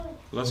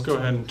Let's go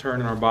ahead and turn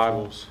in our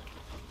Bibles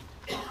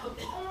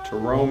to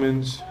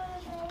Romans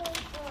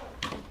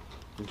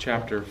in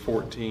chapter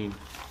 14.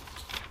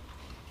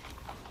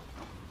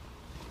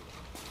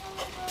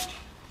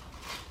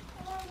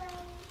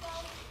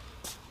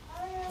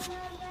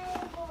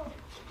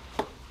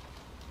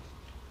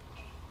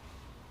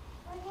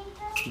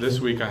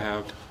 This week I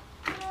have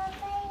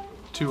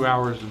 2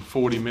 hours and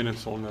 40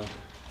 minutes on the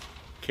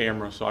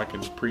camera, so I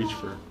can preach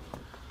for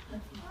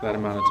that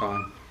amount of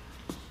time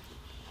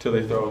till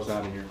they throw us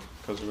out of here,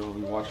 because we're going to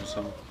be watching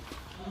some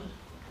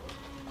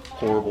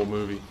horrible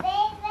movie.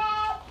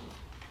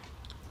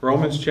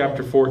 Romans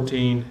chapter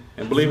 14,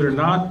 and believe it or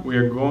not, we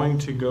are going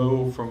to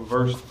go from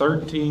verse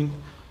 13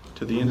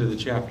 to the end of the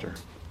chapter.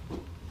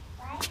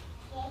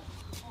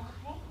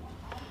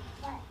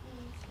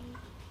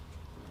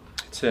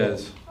 It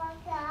says,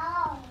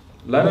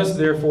 Let us not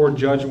therefore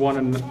judge one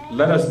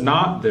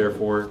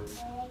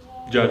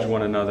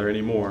another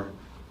anymore,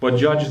 but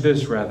judge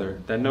this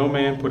rather, that no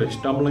man put a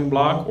stumbling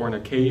block or an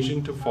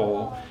occasion to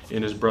fall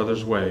in his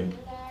brother's way.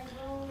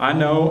 I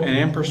know and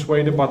am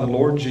persuaded by the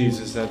Lord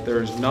Jesus that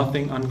there is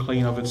nothing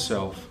unclean of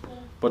itself,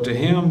 but to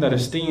him that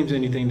esteems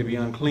anything to be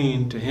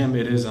unclean, to him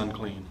it is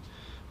unclean.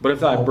 But if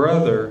thy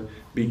brother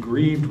be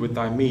grieved with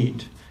thy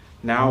meat,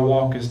 now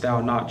walkest thou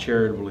not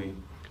charitably.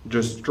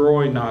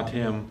 Destroy not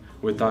him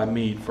with thy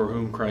meat for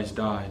whom Christ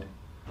died.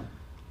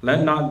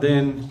 Let not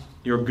then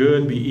your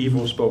good be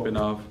evil spoken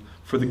of,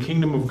 for the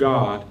kingdom of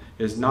God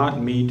is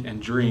not meat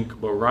and drink,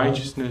 but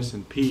righteousness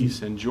and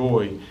peace and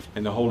joy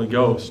in the Holy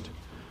Ghost.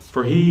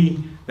 For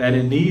he that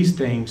in these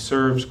things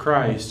serves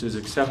Christ is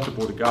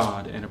acceptable to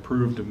God and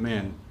approved of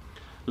men.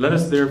 Let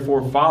us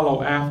therefore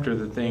follow after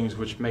the things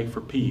which make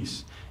for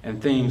peace,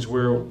 and things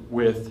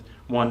wherewith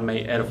one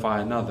may edify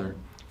another.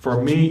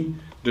 For meat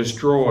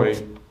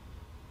destroy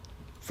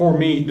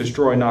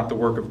not the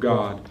work of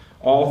God.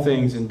 All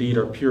things indeed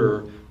are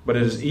pure, but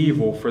it is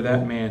evil for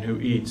that man who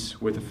eats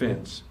with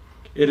offense.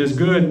 It is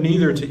good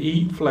neither to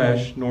eat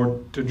flesh, nor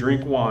to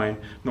drink wine,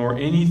 nor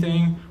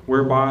anything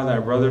whereby thy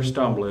brother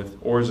stumbleth,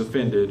 or is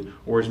offended,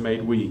 or is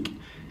made weak.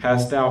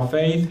 Hast thou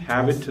faith?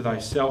 Have it to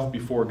thyself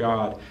before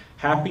God.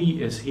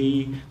 Happy is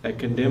he that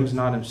condemns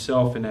not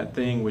himself in that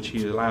thing which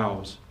he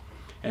allows.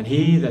 And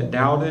he that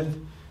doubteth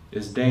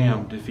is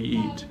damned if he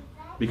eat,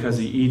 because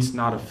he eats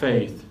not of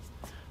faith.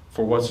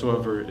 For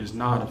whatsoever is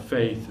not of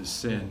faith is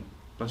sin.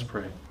 Let's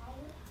pray.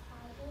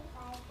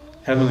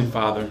 Heavenly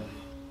Father,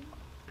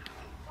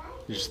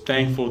 just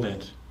thankful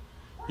that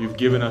you've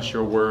given us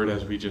your word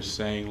as we just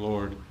sang,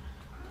 Lord.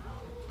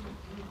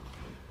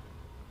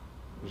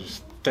 I'm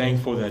just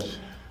thankful that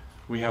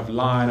we have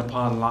line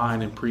upon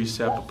line and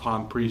precept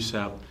upon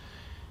precept.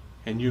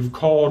 And you've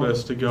called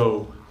us to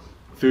go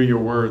through your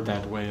word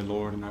that way,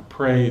 Lord. And I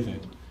pray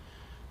that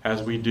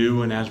as we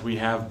do and as we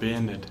have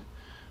been, that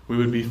we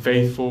would be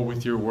faithful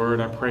with your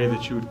word. I pray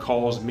that you would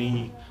cause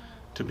me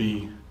to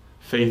be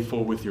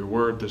faithful with your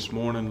word this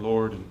morning,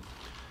 Lord. And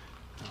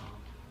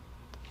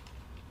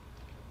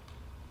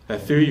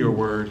that through your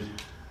word,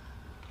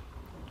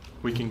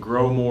 we can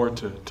grow more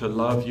to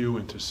love you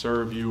and to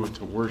serve you and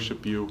to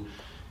worship you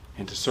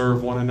and to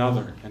serve one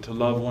another and to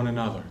love one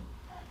another.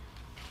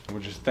 And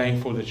we're just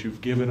thankful that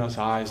you've given us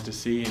eyes to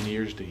see and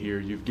ears to hear.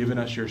 You've given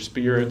us your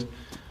spirit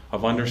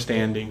of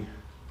understanding.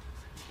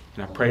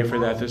 And I pray for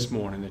that this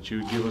morning, that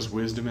you would give us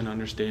wisdom and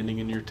understanding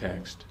in your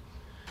text.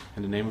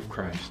 In the name of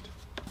Christ,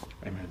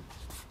 amen.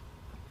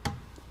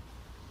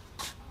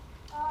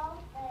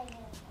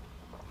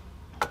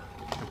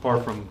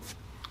 Apart from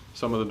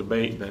some of the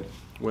debate that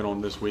went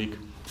on this week,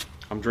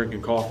 I'm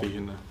drinking coffee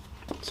in the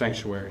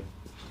sanctuary.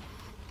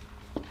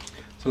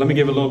 So let me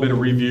give a little bit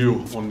of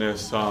review on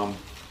this.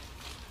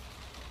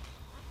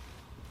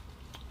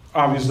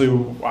 Obviously,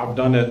 I've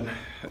done it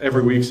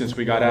every week since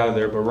we got out of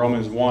there, but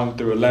Romans 1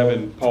 through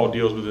 11, Paul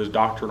deals with his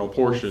doctrinal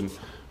portion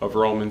of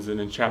Romans,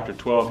 and in chapter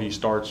 12 he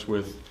starts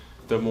with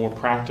the more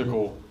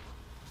practical,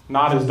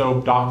 not as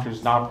though doctrine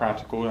is not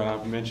practical, and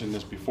I've mentioned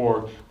this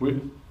before.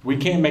 We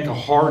can't make a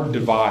hard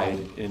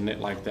divide in it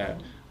like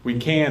that. We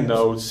can,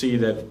 though, see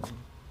that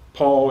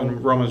Paul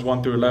in Romans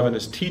 1 through 11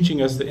 is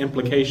teaching us the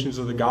implications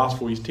of the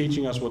gospel. He's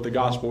teaching us what the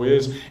gospel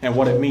is and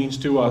what it means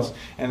to us.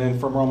 And then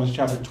from Romans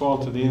chapter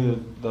 12 to the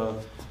end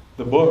of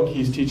the book,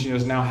 he's teaching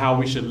us now how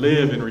we should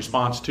live in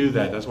response to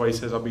that. That's why he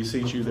says, I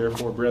beseech you,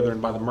 therefore, brethren,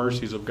 by the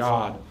mercies of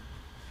God,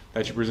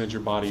 that you present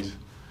your bodies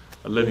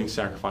a living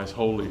sacrifice,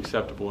 wholly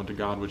acceptable unto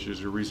God, which is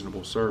your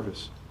reasonable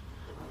service.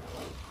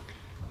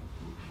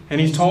 And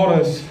he's taught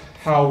us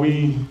how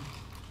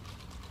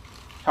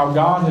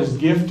God has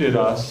gifted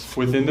us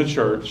within the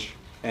church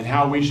and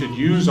how we should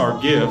use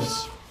our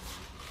gifts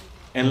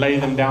and lay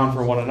them down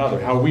for one another.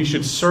 How we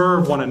should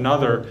serve one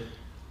another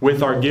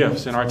with our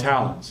gifts and our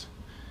talents.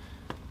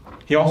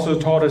 He also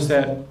taught us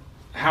that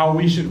how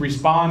we should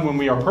respond when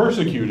we are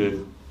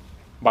persecuted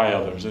by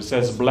others. It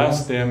says,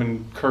 bless them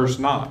and curse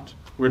not.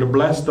 We're to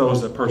bless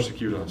those that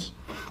persecute us.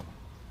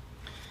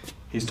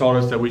 He's taught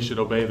us that we should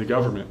obey the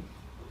government.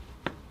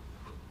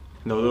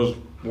 Though those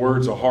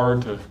words are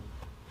hard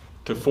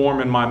to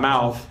form in my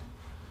mouth,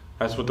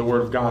 that's what the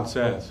Word of God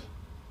says.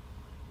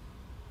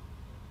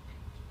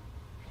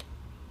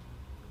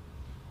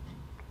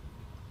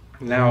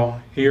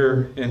 Now,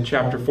 here in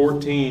chapter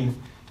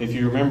 14, if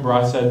you remember,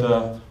 I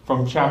said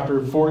from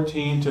chapter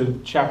 14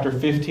 to chapter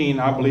 15,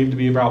 I believe to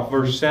be about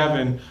verse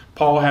 7,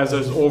 Paul has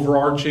this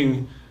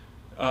overarching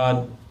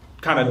kind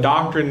of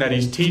doctrine that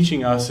he's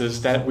teaching us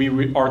is that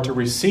we are to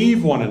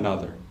receive one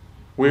another.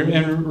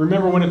 And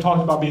remember when it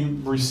talked about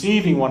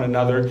receiving one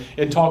another,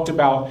 it talked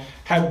about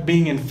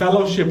being in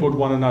fellowship with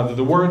one another.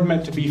 The word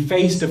meant to be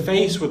face to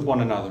face with one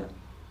another.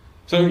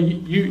 So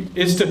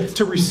it's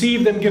to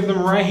receive them, give them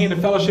a right hand of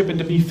fellowship, and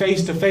to be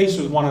face to face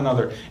with one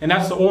another. And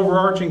that's the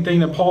overarching thing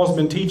that Paul's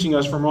been teaching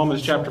us from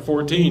Romans chapter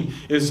 14,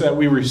 is that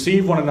we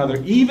receive one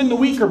another, even the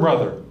weaker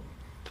brother,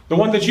 the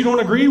one that you don't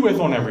agree with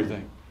on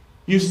everything.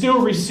 You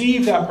still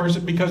receive that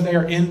person because they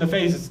are in the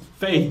faith.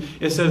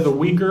 It says the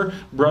weaker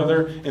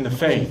brother in the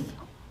faith.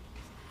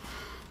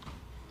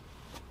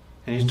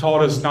 And he's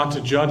taught us not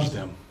to judge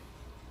them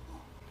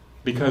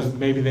because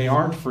maybe they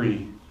aren't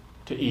free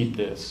to eat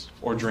this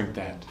or drink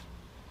that.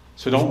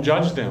 So don't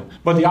judge them.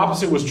 But the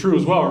opposite was true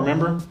as well,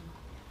 remember?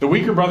 The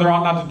weaker brother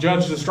ought not to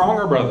judge the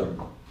stronger brother.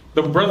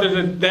 The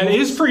brother that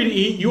is free to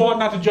eat, you ought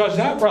not to judge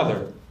that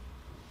brother.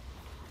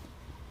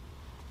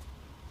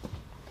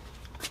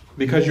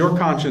 Because your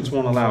conscience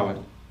won't allow it.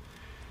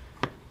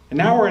 And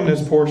now we're in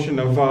this portion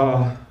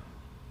of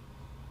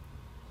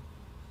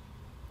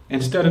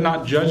instead of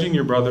not judging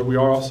your brother, we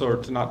are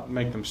also to not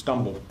make them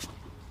stumble.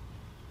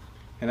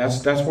 And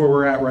that's where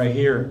we're at right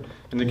here.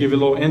 And to give you a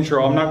little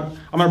intro, I'm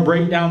going to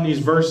break down these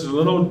verses a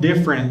little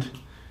different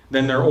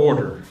than their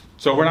order.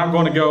 So we're not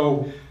going to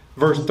go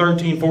verse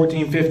 13,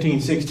 14,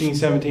 15, 16,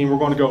 17. We're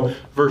going to go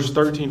verse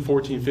 13,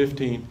 14,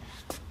 15.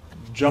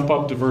 Jump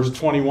up to verse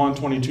 21,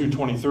 22,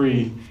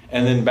 23.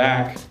 And then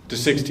back to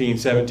 16,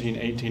 17,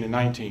 18, and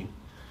 19.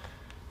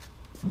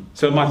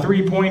 So my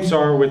 3 points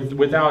are,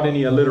 without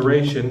any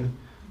alliteration,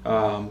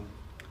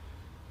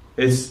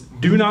 it's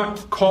do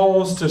not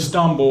cause to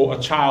stumble a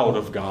child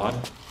of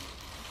God.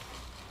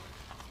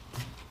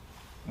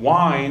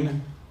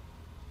 Wine,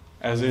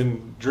 as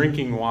in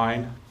drinking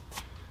wine,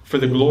 for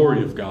the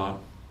glory of God.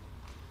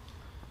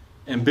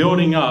 And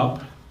building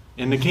up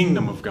in the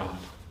kingdom of God.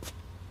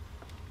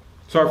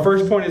 So our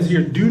first point is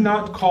here, do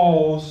not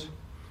cause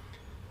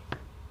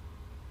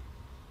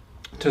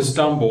to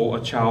stumble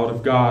a child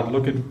of God.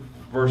 Look at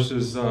verse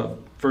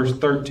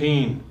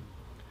 13.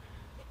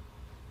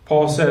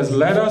 Paul says,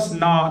 let us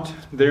not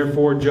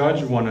therefore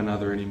judge one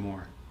another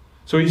anymore.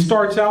 So he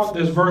starts out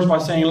this verse by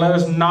saying, let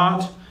us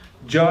not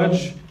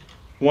judge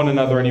one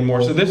another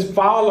anymore. So this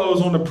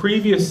follows on the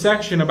previous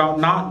section about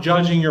not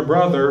judging your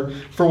brother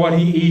for what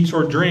he eats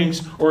or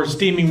drinks or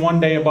esteeming one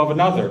day above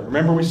another.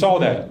 Remember we saw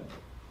that.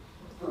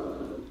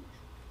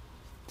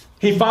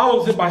 He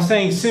follows it by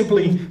saying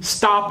simply,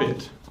 stop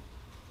it.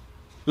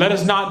 Let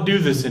us not do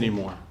this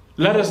anymore.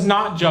 Let us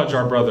not judge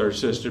our brother or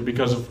sister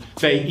because of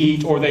they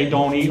eat or they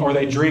don't eat, or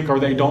they drink or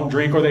they don't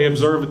drink, or they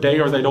observe a day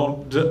or they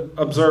don't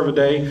observe a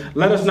day.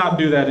 Let us not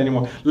do that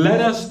anymore.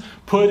 Let us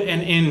put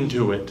an end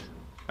to it.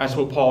 That's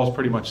what Paul is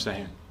pretty much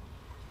saying.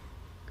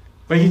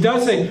 But he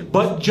does say,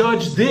 but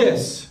judge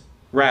this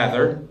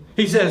rather.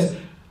 He says,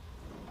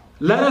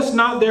 let us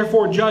not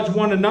therefore judge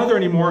one another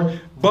anymore,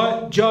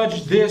 but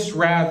judge this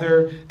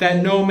rather,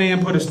 that no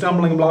man put a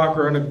stumbling block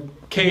or an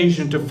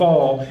occasion to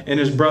fall in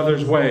his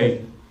brother's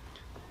way.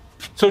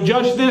 So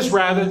judge this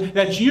rather,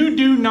 that you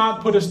do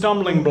not put a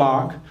stumbling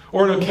block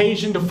or an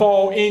occasion to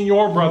fall in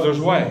your brother's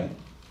way.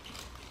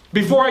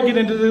 Before I get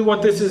into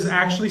what this is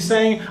actually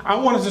saying, I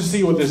want us to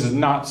see what this is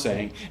not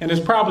saying. And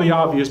it's probably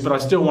obvious, but I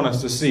still want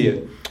us to see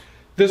it.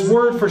 This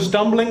word for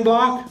stumbling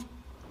block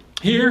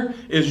here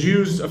is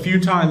used a few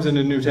times in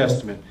the New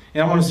Testament.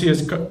 And I want to see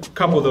a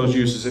couple of those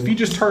uses. If you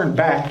just turn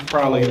back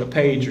probably a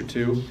page or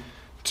two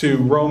to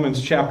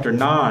Romans chapter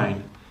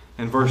 9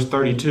 and verse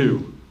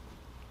 32.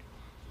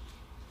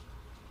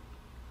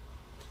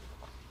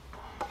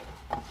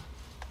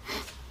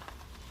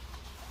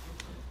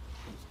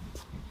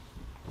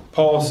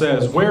 Paul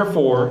says,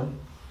 wherefore,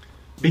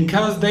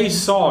 because they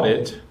sought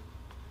it,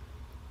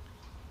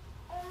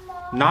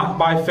 not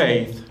by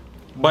faith,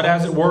 but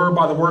as it were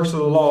by the works of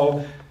the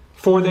law,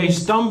 for they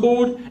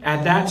stumbled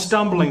at that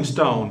stumbling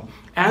stone.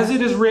 As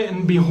it is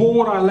written,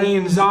 behold, I lay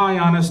in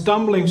Zion a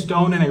stumbling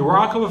stone and a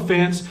rock of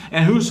offense,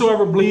 and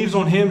whosoever believes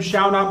on him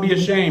shall not be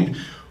ashamed.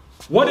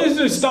 What is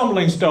the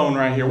stumbling stone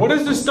right here? What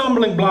is the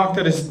stumbling block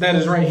that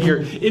is right here?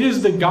 It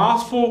is the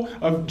gospel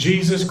of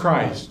Jesus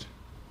Christ.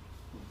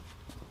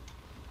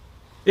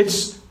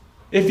 It's,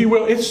 if you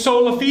will, it's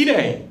sola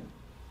fide.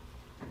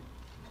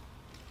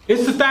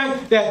 It's the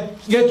fact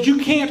that you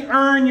can't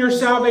earn your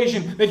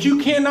salvation, that you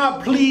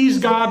cannot please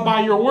God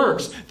by your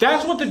works.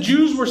 That's what the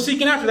Jews were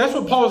seeking after. That's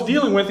what Paul's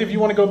dealing with. If you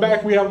want to go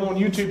back, we have them on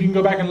YouTube. You can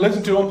go back and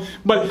listen to them.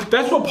 But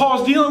that's what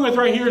Paul's dealing with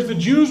right here is the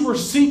Jews were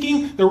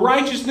seeking the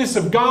righteousness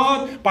of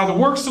God by the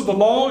works of the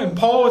law. And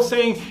Paul is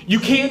saying, you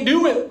can't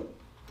do it.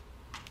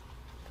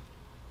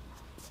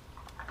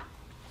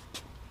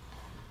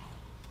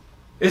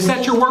 It's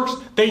that your works,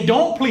 they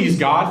don't please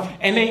God,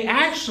 and they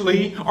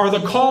actually are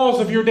the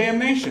cause of your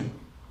damnation.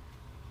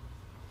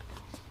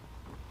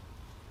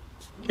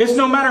 It's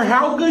no matter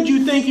how good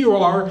you think you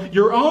are,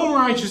 your own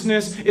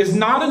righteousness is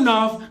not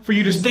enough for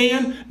you to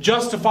stand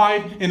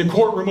justified in the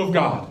courtroom of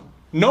God.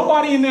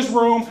 Nobody in this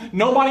room,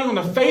 nobody on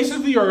the face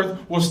of the earth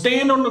will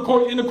stand in the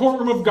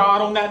courtroom of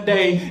God on that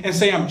day and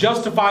say, I'm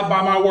justified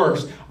by my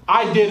works.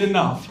 I did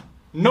enough.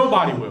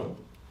 Nobody will.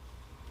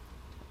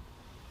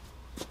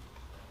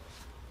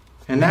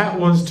 And that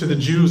was to the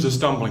Jews a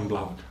stumbling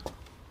block.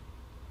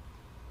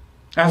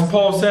 As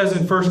Paul says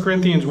in 1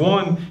 Corinthians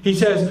 1, he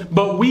says,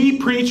 but we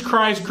preach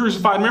Christ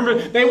crucified. Remember,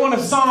 they want a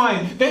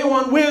sign. They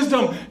want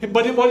wisdom.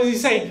 But what does he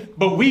say?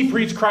 But we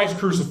preach Christ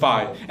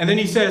crucified. And then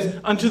he says,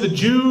 unto the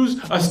Jews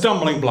a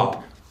stumbling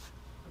block.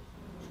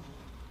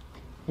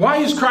 Why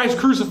is Christ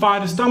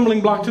crucified a stumbling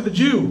block to the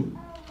Jew?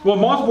 Well,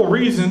 multiple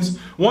reasons.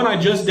 One I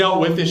just dealt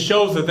with. It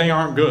shows that they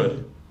aren't good.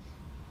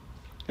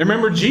 And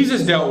remember,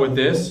 Jesus dealt with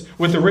this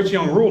with the rich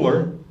young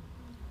ruler.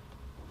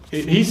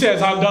 He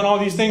says, I've done all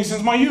these things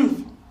since my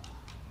youth.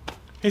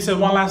 He said,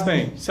 one last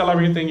thing. Sell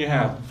everything you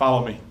have.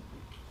 Follow me.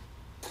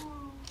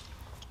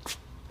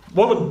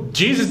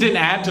 Jesus didn't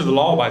add to the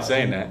law by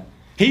saying that.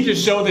 He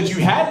just showed that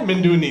you hadn't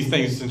been doing these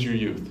things since your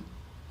youth.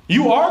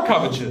 You are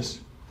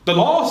covetous. The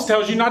law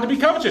tells you not to be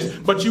covetous.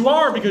 But you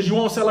are, because you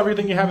won't sell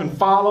everything you have and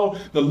follow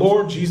the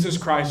Lord Jesus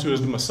Christ, who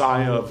is the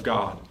Messiah of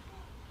God.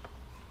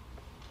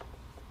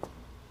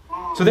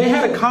 So they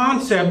had a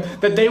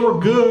concept that they were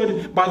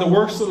good by the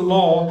works of the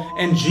law.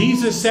 And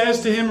Jesus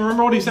says to him,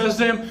 remember what he says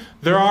to him?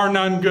 There are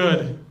none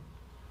good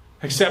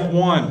except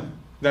one,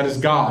 that is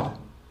God.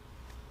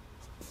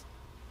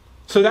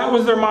 So that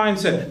was their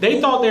mindset.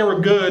 They thought they were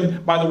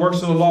good by the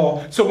works of the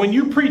law. So when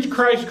you preach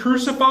Christ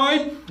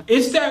crucified,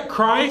 it's that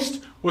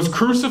Christ was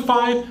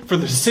crucified for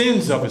the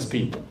sins of his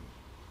people.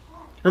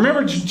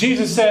 Remember,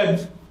 Jesus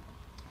said,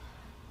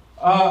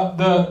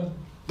 the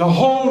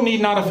whole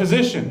need not a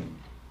physician.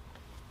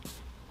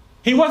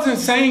 He wasn't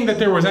saying that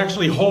there was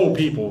actually whole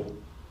people.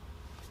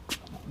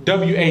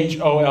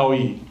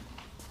 W-H-O-L-E.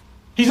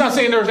 He's not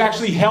saying there was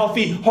actually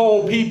healthy,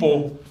 whole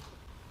people.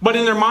 But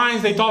in their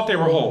minds, they thought they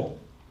were whole.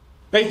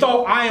 They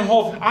thought, I am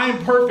whole. I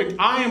am perfect.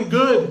 I am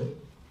good.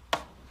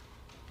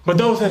 But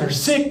those that are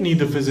sick need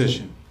the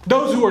physician.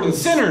 Those who are the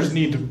sinners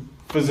need the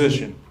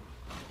physician.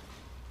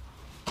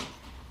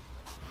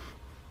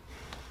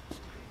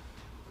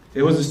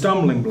 It was a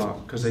stumbling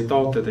block because they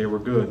thought that they were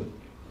good.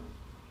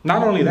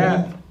 Not only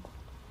that,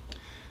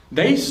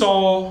 they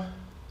saw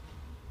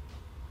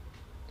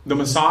the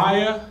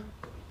Messiah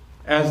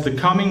as the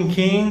coming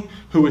king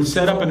who would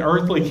set up an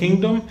earthly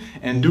kingdom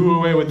and do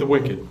away with the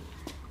wicked.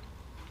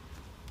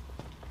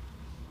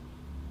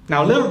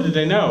 Now, little did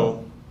they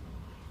know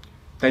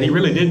that he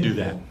really did do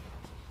that.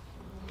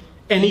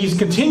 And he's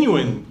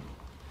continuing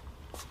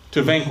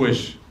to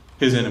vanquish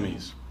his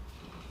enemies.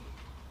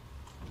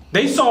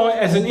 They saw it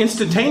as an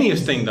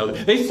instantaneous thing, though.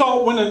 They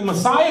thought when the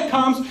Messiah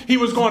comes, he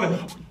was going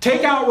to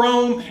take out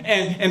Rome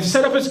and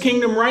set up his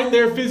kingdom right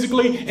there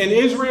physically in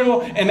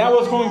Israel, and that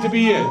was going to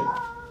be it.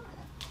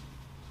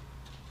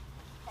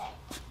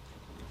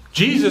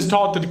 Jesus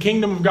taught that the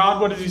kingdom of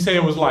God, what does he say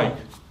it was like?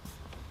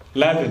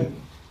 Leaven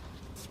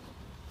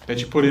that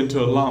you put into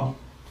a lump,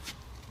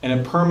 and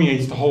it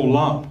permeates the whole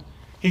lump.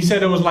 He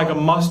said it was like a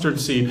mustard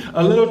seed,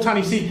 a little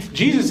tiny seed.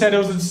 Jesus said it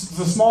was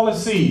the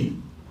smallest seed.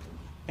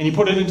 And you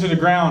put it into the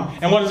ground.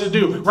 And what does it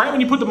do? Right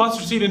when you put the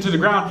mustard seed into the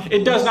ground,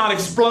 it does not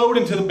explode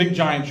into the big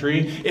giant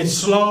tree. It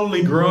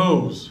slowly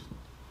grows.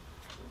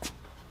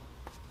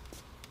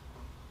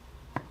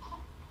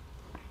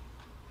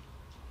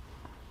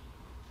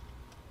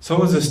 So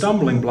it was a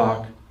stumbling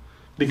block.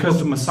 Because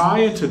the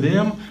Messiah to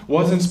them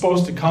wasn't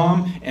supposed to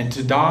come and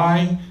to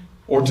die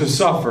or to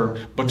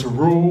suffer, but to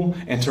rule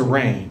and to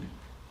reign.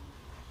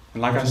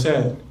 And like I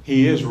said,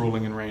 he is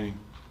ruling and reigning.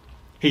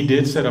 He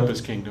did set up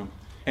his kingdom.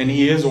 And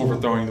he is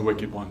overthrowing the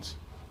wicked ones.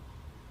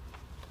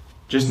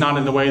 Just not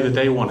in the way that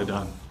they want it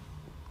done.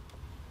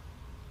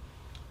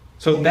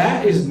 So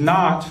that is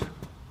not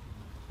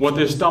what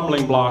this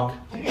stumbling block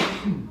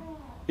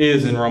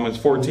is in Romans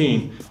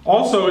 14.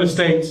 Also it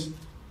states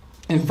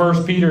in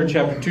 1 Peter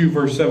chapter 2,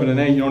 verse 7 and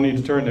 8. You don't need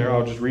to turn there.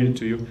 I'll just read it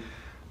to you.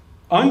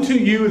 Unto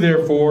you,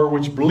 therefore,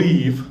 which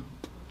believe,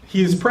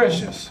 he is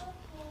precious.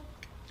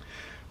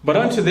 But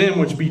unto them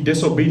which be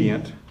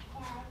disobedient,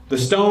 the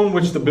stone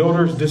which the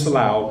builders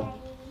disallowed,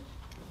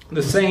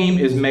 the same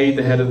is made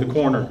the head of the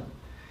corner,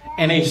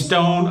 and a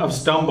stone of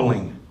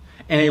stumbling,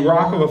 and a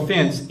rock of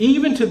offense,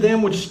 even to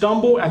them which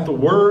stumble at the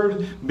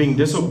word, being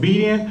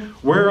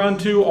disobedient,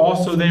 whereunto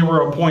also they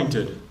were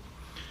appointed.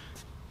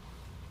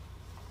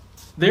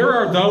 There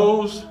are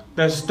those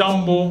that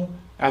stumble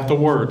at the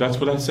word. That's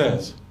what that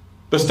says.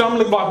 The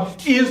stumbling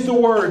block is the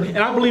word, and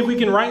I believe we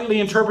can rightly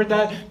interpret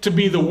that to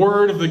be the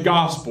word of the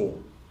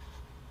gospel.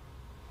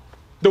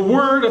 The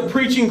word of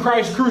preaching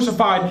Christ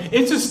crucified,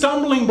 it's a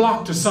stumbling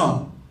block to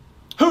some.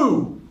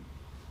 Who?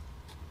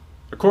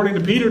 According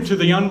to Peter, to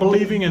the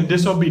unbelieving and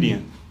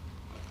disobedient.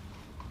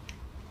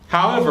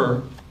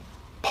 However,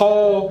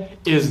 Paul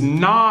is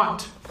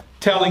not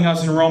telling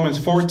us in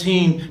Romans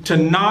 14 to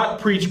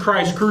not preach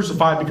Christ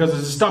crucified because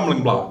it's a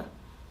stumbling block.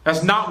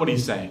 That's not what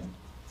he's saying.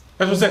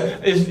 That's what I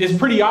said. It's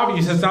pretty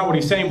obvious that's not what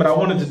he's saying, but I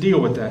wanted to deal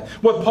with that.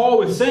 What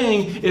Paul is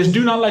saying is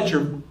do not let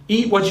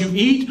what you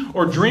eat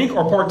or drink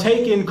or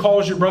partake in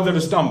cause your brother to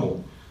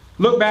stumble.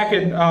 Look back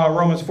at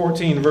Romans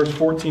 14, verse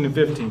 14 and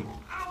 15.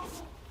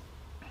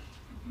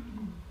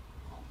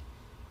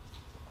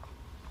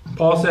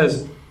 Paul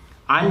says,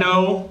 I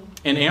know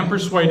and am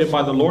persuaded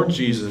by the Lord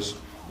Jesus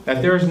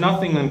that there is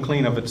nothing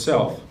unclean of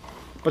itself.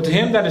 But to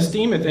him that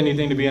esteemeth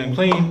anything to be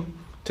unclean,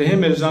 to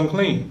him it is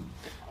unclean.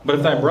 But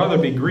if thy brother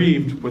be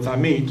grieved with thy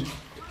meat,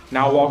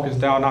 now walkest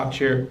thou not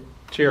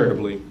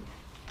charitably.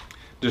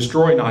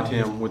 Destroy not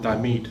him with thy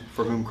meat,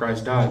 for whom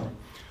Christ died.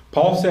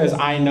 Paul says,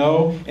 I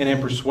know and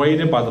am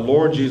persuaded by the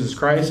Lord Jesus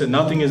Christ that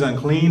nothing is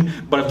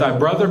unclean, but if thy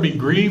brother be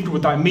grieved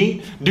with thy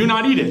meat, do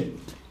not eat it.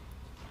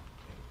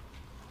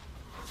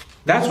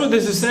 That's what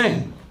this is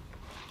saying.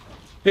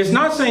 It's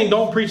not saying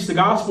don't preach the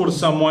gospel to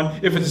someone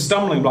if it's a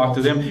stumbling block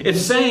to them. It's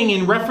saying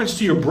in reference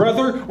to your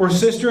brother or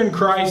sister in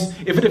Christ,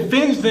 if it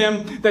offends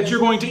them that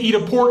you're going to eat a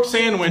pork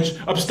sandwich,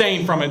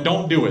 abstain from it.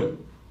 Don't do it.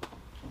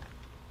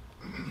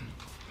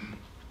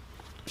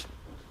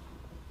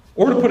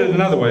 Or to put it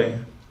another way,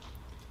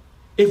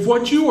 if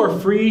what you are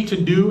free to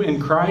do in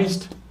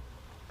Christ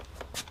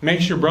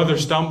makes your brother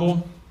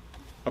stumble,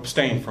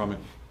 abstain from it.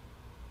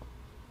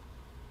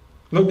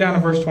 Look down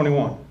at verse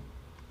 21.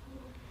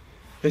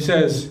 It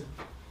says,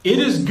 it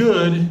is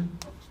good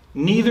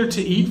neither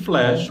to eat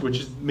flesh, which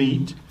is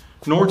meat,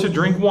 nor to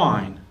drink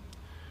wine,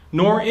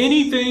 nor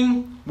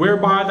anything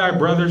whereby thy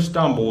brother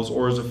stumbles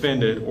or is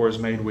offended or is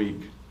made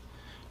weak.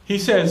 He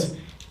says,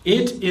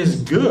 it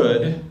is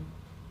good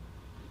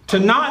to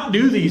not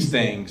do these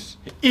things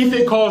if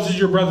it causes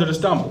your brother to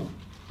stumble.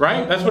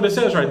 Right? That's what it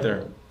says right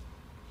there.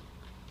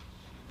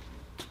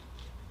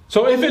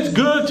 So if it's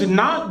good to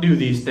not do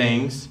these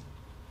things,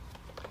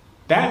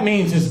 that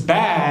means it's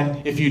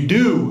bad if you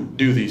do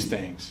these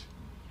things.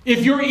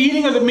 If your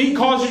eating of the meat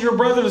causes your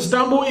brother to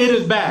stumble, it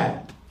is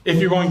bad if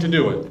you're going to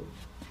do it.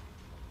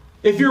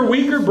 If your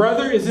weaker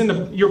brother is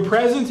in your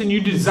presence and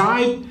you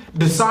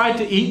decide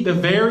to eat the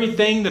very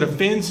thing that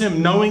offends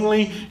him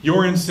knowingly,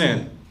 you're in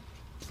sin.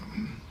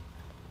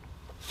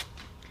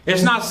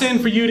 It's not sin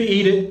for you to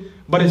eat it,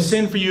 but it's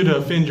sin for you to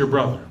offend your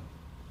brother.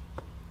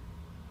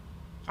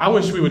 I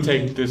wish we would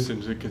take this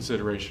into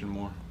consideration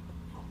more.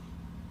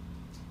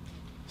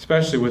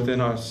 Especially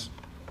within us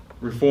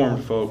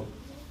Reformed folk.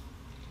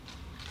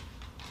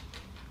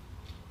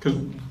 Because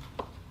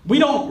we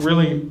don't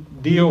really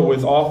deal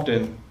with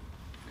often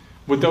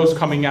with those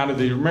coming out of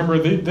remember,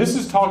 this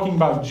is talking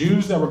about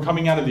Jews that were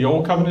coming out of the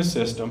Old Covenant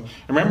system.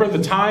 Remember,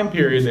 the time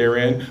period they're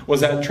in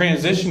was that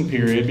transition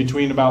period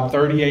between about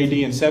 30 AD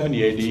and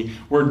 70 AD,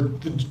 where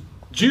the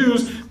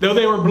Jews, though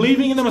they were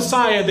believing in the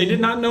Messiah, they did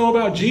not know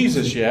about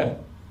Jesus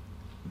yet,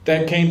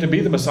 that came to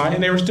be the Messiah,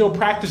 and they were still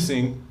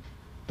practicing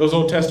those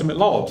Old Testament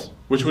laws,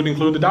 which would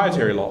include the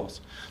dietary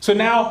laws. So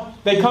now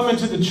they come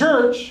into the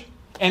church,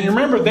 and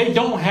remember, they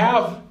don't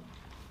have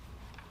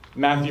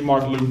Matthew,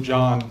 Mark, Luke,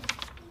 John,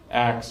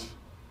 Acts,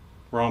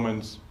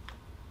 Romans.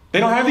 They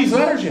don't have these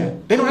letters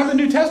yet. They don't have the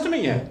New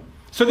Testament yet.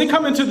 So they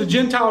come into the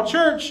Gentile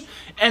church,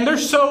 and they're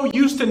so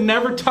used to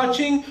never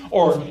touching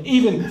or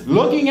even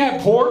looking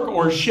at pork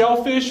or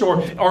shellfish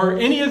or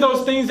any of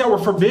those things that were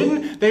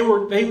forbidden.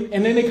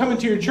 And then they come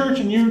into your church,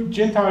 and you,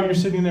 Gentile, you're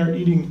sitting there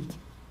eating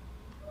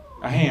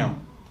a ham.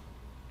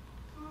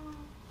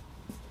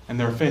 And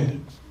they're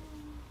offended.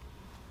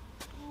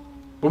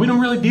 But we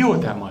don't really deal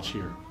with that much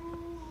here.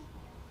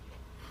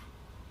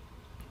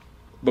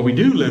 But we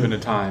do live in a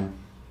time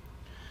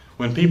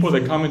when people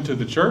that come into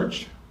the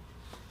church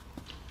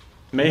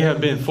may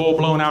have been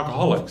full-blown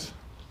alcoholics.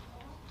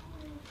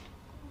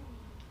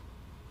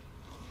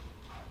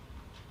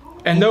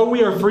 And though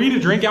we are free to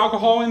drink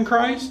alcohol in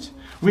Christ,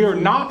 we are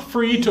not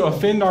free to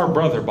offend our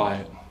brother by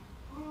it.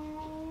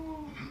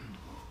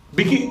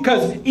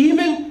 Because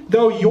even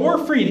though you're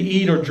free to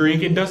eat or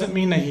drink, it doesn't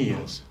mean that he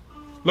is.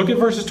 Look at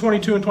verses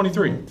 22 and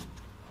 23.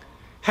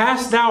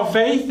 Hast thou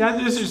faith? Now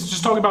this is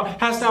just talking about,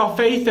 hast thou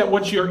faith that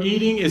what you're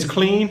eating is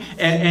clean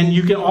and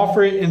you can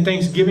offer it in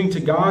thanksgiving to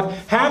God?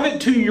 Have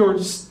it to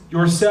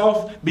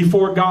yourself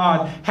before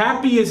God.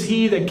 Happy is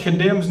he that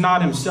condemns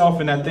not himself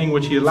in that thing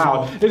which he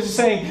allowed. This is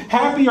saying,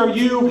 happy are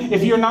you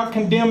if you're not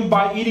condemned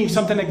by eating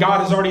something that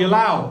God has already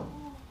allowed.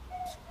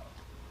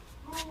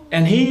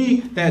 And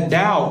he that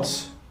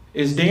doubts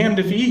is damned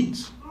if he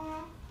eats.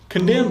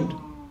 Condemned.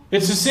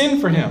 It's a sin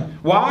for him.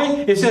 Why?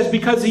 It says,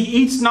 because he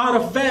eats not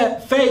of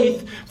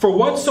faith, for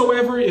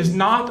whatsoever is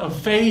not of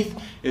faith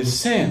is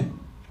sin.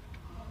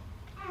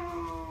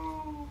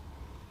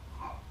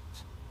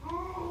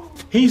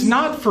 He's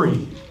not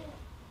free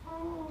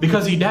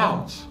because he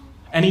doubts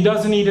and he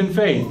doesn't eat in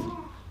faith.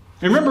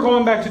 Remember,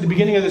 going back to the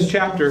beginning of this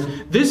chapter,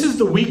 this is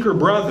the weaker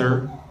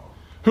brother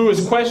who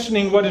is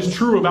questioning what is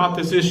true about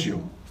this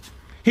issue.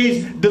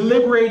 He's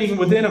deliberating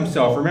within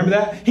himself. Remember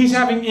that? He's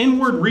having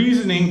inward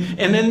reasoning,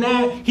 and in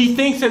that he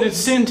thinks that it's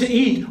sin to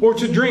eat or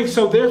to drink.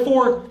 So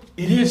therefore,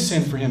 it is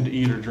sin for him to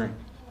eat or drink.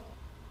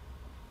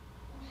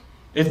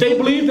 If they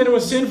believed that it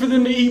was sin for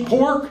them to eat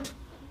pork,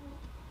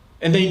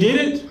 and they did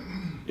it,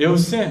 it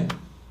was sin.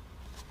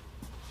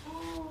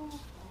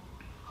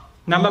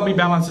 Now let me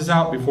balance this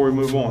out before we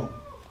move on.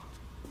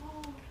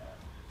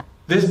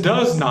 This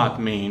does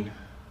not mean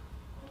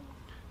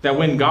that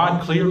when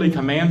God clearly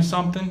commands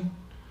something,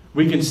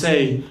 we can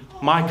say,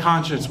 my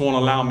conscience won't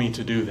allow me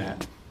to do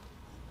that.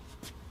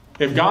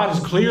 If God has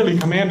clearly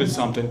commanded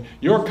something,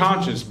 your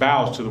conscience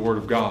bows to the Word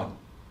of God.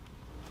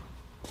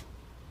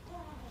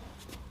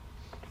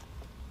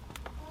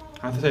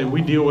 I say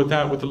we deal with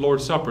that with the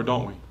Lord's Supper,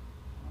 don't we?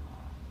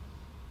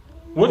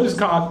 What does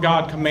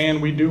God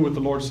command we do with the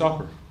Lord's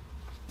Supper?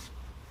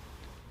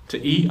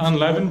 To eat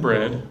unleavened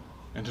bread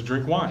and to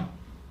drink wine.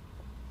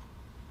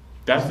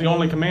 That's the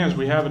only commands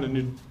we have in the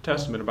New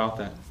Testament about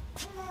that.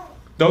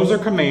 Those are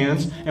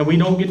commands, and we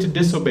don't get to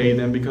disobey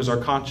them because our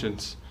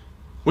conscience,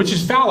 which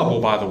is fallible,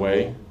 by the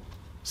way,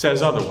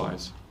 says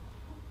otherwise.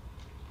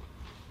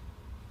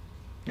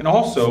 And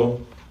also,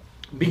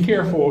 be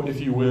careful,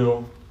 if you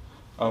will,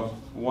 of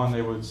one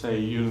they would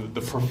say,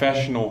 the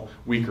professional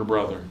weaker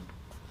brother.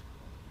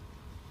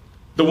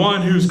 The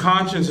one whose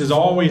conscience is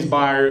always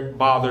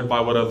bothered by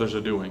what others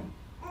are doing.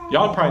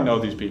 Y'all probably know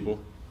these people.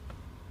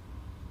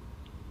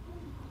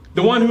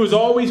 The one who is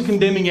always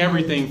condemning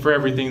everything for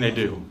everything they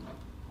do.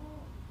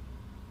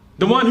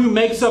 The one who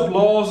makes up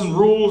laws and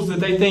rules that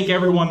they think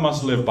everyone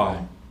must live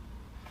by.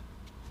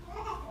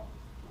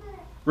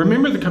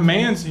 Remember, the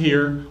commands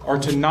here are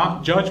to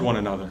not judge one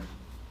another.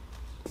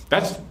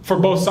 That's for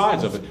both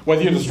sides of it.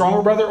 Whether you're the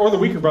stronger brother or the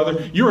weaker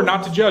brother, you are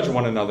not to judge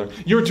one another.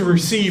 You're to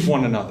receive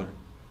one another.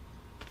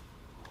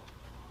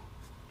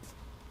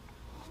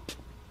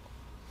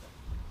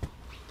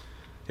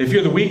 If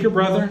you're the weaker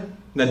brother,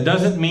 that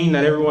doesn't mean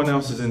that everyone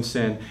else is in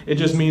sin. It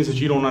just means that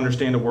you don't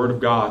understand the Word of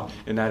God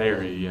in that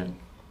area yet.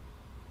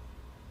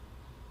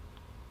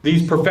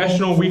 These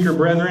professional weaker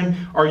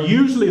brethren are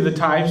usually the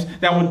types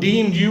that will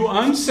deem you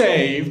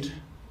unsaved.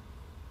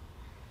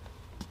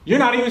 You're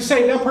not even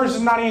saved. That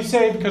person's not even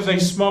saved because they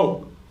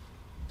smoke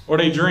or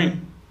they drink.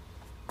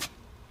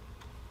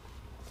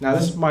 Now,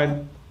 this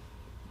might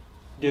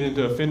get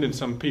into offending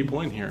some people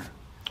in here.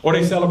 Or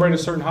they celebrate a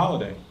certain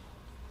holiday.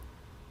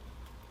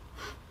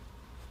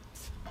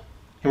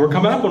 And we're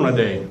coming up on a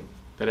day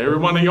that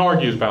everybody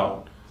argues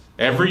about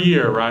every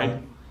year,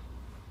 right?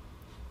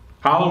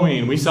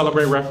 Halloween, we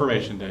celebrate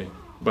Reformation Day.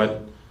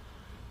 But,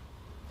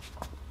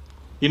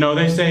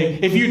 they say,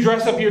 if you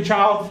dress up your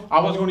child, I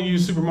was going to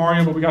use Super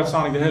Mario, but we got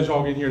Sonic the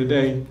Hedgehog in here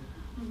today.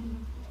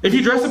 If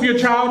you dress up your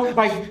child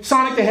like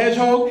Sonic the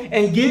Hedgehog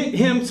and get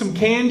him some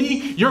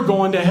candy, you're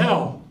going to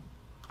hell.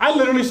 I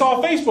literally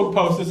saw a Facebook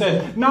post that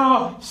said,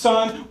 nah,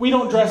 son, we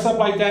don't dress up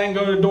like that and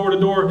go to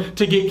door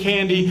to get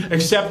candy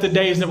except the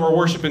days that we're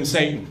worshiping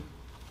Satan.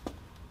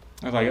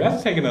 I was like,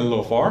 that's taking it a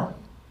little far.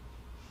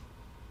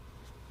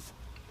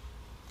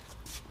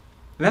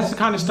 And that's the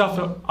kind of stuff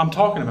that I'm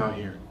talking about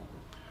here.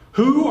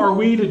 Who are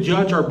we to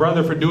judge our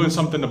brother for doing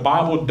something the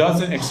Bible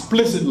doesn't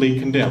explicitly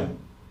condemn?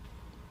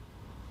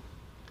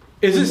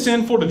 Is it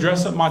sinful to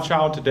dress up my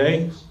child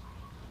today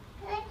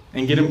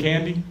and get him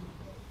candy?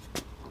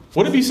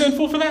 Would it be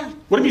sinful for that?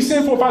 Would it be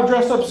sinful if I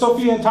dressed up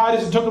Sophia and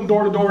Titus and took them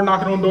door to door,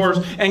 knocking on doors,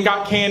 and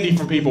got candy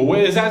from people?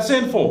 Is that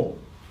sinful?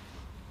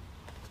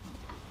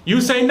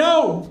 You say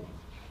no.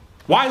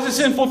 Why is it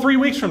sinful 3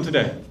 weeks from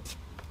today?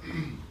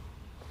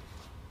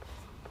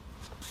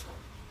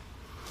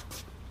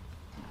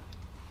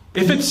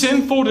 If it's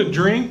sinful to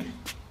drink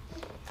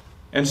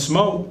and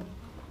smoke,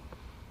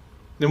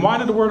 then why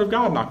did the Word of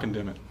God not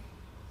condemn it?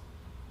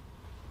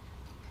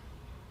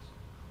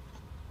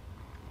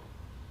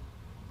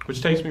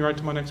 Which takes me right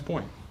to my next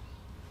point.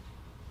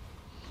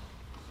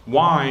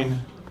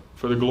 Wine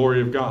for the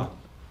glory of God.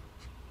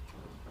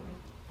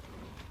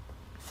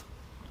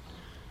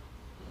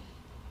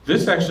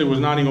 This actually was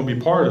not even going to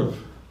be part of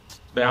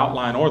the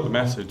outline or the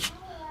message.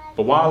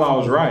 But while I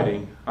was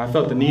writing, I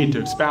felt the need to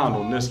expound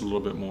on this a little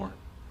bit more.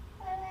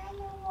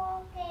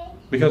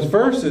 Because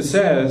first it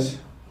says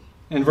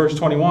in verse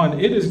 21,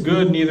 it is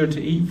good neither to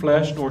eat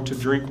flesh nor to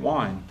drink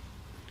wine,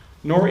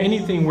 nor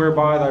anything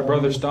whereby thy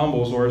brother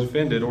stumbles or is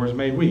offended or is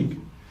made weak.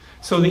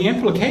 So the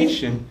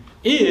implication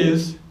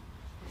is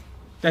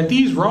that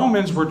these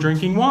Romans were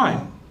drinking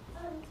wine,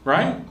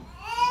 right?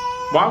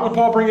 Why would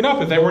Paul bring it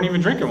up if they weren't even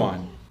drinking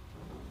wine?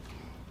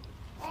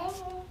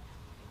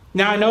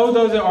 Now I know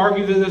those that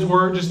argue that this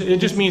word it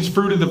just means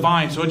fruit of the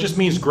vine, so it just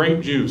means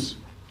grape juice.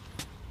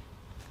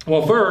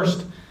 Well,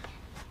 first,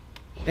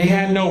 they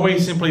had no way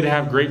simply to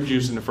have grape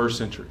juice in the first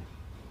century.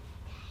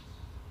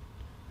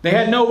 They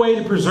had no way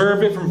to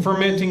preserve it from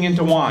fermenting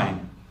into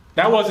wine.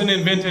 That wasn't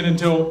invented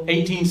until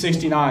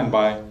 1869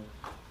 by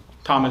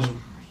Thomas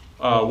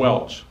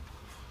Welch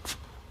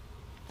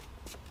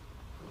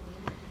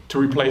to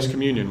replace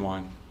communion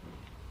wine.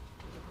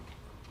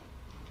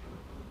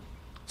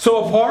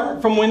 So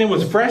apart from when it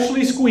was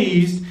freshly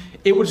squeezed,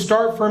 it would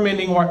start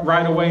fermenting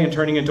right away and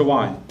turning into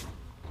wine.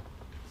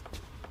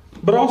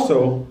 But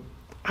also,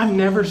 I've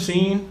never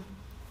seen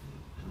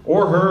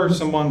or heard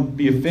someone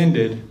be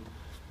offended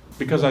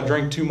because I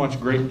drank too much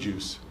grape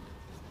juice.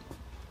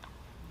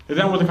 Is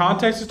that what the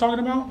context is talking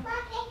about?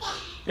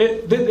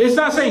 It's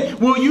not saying,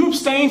 will you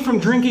abstain from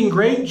drinking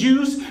grape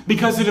juice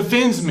because it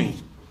offends me?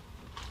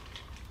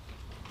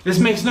 This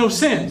makes no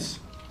sense.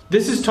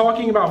 This is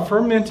talking about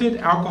fermented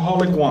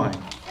alcoholic wine.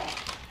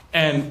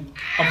 And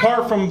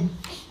apart from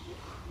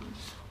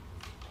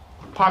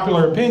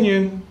popular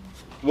opinion,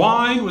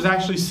 wine was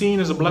actually seen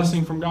as a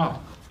blessing from God.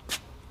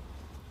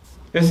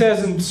 It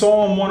says in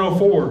Psalm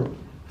 104,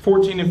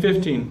 14 and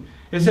 15,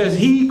 it says,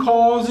 He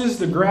causes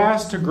the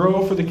grass to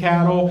grow for the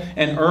cattle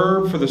and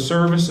herb for the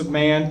service of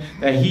man,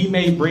 that he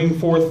may bring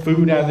forth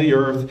food out of the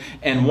earth,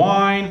 and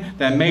wine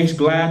that makes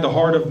glad the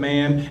heart of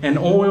man, and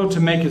oil to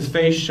make his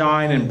face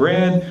shine, and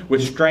bread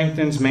which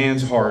strengthens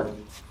man's heart. It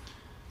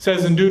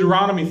says in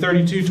Deuteronomy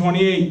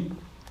 32:28,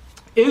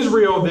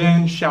 Israel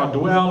then shall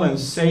dwell in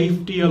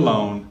safety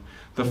alone.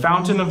 The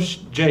fountain of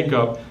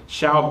Jacob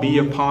shall be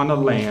upon a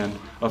land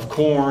of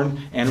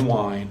corn and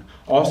wine.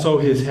 Also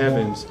his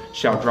heavens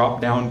shall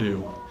drop down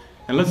dew.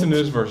 And listen to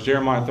this verse,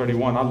 Jeremiah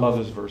 31. I love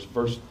this verse.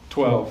 Verse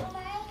 12.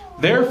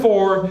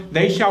 Therefore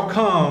they shall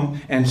come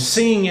and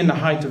sing in the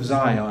height of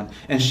Zion,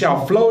 and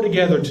shall flow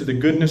together to the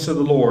goodness of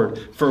the Lord,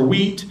 for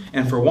wheat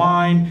and for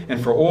wine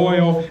and for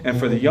oil and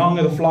for the young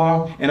of the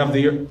flock and of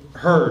the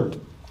herd.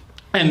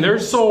 And their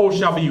soul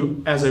shall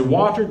be as a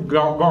watered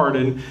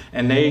garden,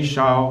 and they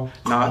shall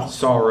not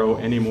sorrow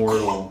any more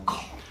at all.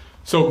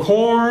 So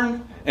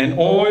corn and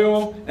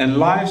oil and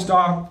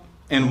livestock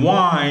and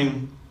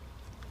wine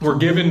were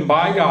given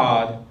by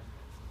God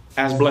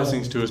as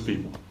blessings to His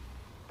people.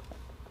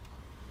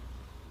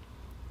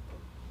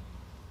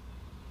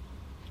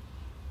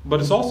 But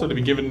it's also to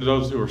be given to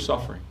those who are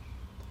suffering.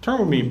 Turn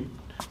with me,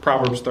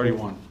 Proverbs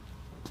 31.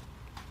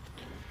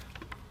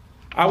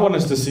 I want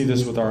us to see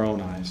this with our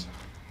own eyes,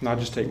 not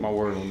just take my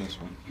word on this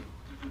one.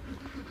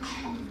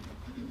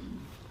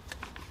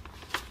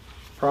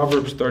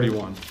 Proverbs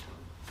 31.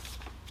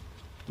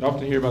 You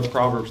often hear about the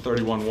Proverbs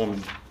 31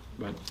 woman,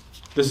 but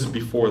this is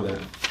before that.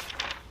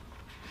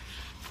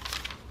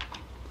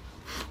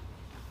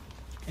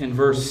 In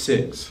verse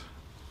 6.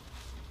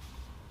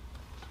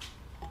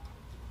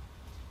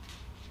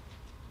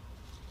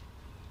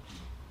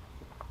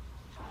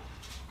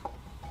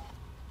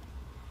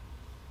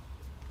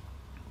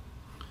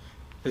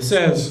 It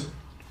says,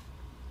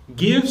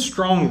 Give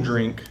strong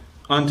drink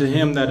unto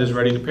him that is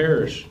ready to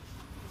perish,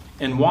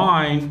 and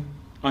wine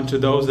unto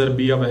those that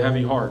be of a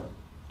heavy heart.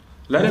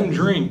 Let him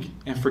drink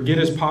and forget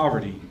his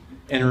poverty,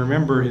 and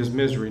remember his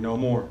misery no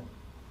more.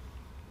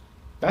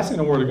 That's in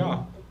the Word of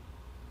God.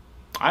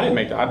 I didn't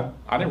make that.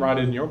 I didn't write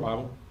it in your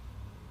Bible.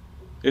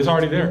 It's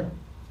already there.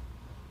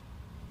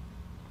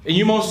 And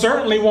you most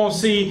certainly won't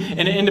see in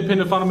an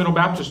independent fundamental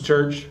Baptist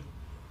church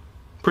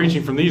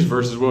preaching from these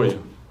verses, will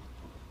you?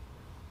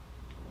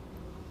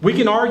 We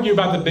can argue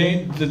about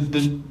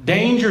the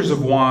dangers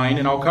of wine,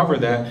 and I'll cover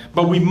that.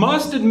 But we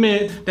must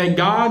admit that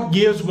God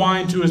gives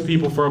wine to His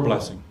people for a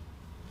blessing.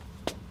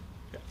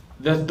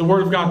 The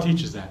Word of God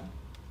teaches that.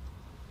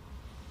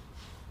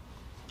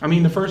 I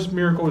mean, the first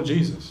miracle of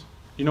Jesus.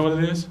 You know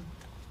what it is?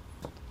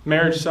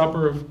 Marriage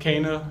supper of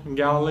Cana in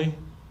Galilee.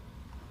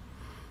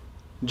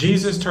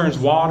 Jesus turns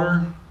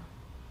water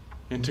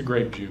into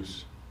grape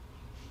juice.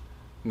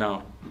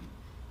 No.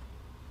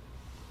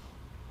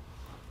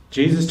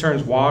 Jesus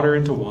turns water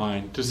into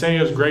wine. To say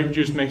it was grape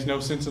juice makes no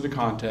sense in the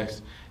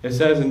context. It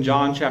says in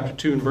John chapter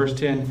 2 and verse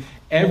 10,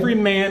 Every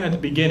man at the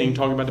beginning,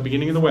 talking about the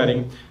beginning of the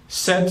wedding,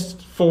 sets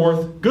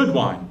forth good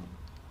wine.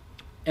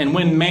 And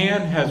when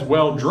man has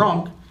well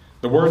drunk,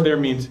 the word there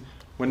means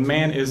when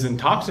man is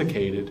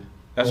intoxicated.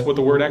 That's what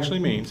the word actually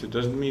means. It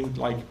doesn't mean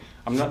like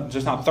I'm not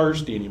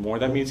thirsty anymore.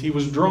 That means he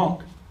was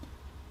drunk.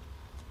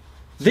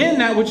 Then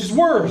that which is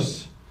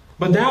worse.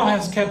 But thou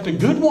hast kept the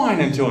good wine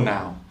until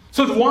now.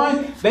 So the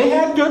wine, they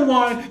had good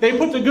wine. They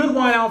put the good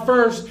wine out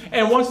first.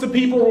 And once the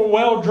people were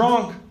well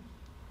drunk,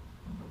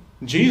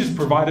 Jesus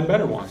provided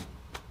better wine.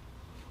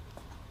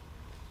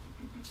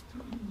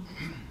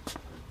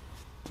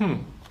 You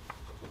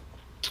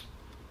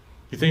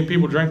think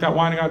people drank that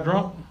wine and got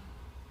drunk?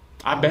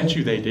 I bet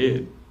you they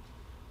did.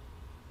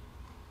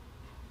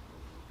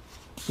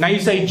 Now you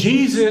say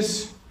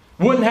Jesus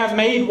wouldn't have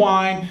made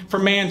wine for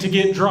man to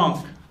get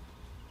drunk.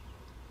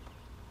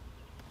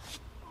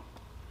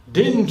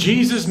 Didn't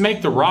Jesus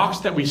make the rocks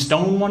that we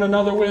stone one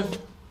another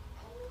with?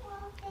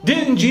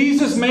 Didn't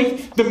Jesus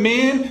make the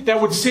men that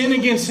would sin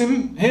against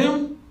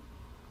him?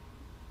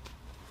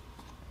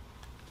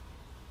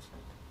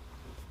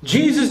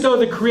 Jesus, though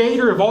the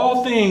creator of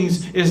all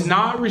things, is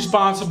not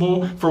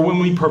responsible for when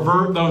we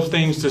pervert those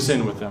things to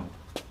sin with them.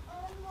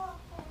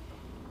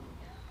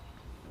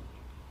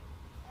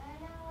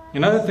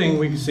 Another thing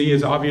we can see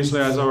is, obviously,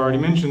 as I already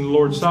mentioned, the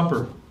Lord's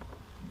Supper,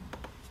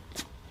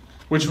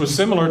 which was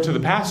similar to the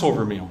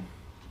Passover meal.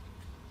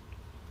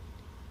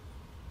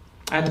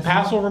 At the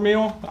Passover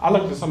meal, I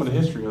looked at some of the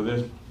history of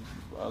this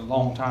a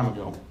long time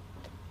ago.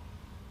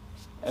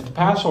 At the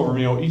Passover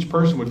meal, each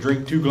person would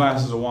drink 2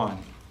 glasses of wine.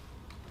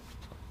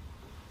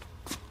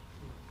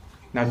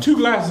 Now, 2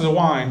 glasses of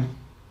wine,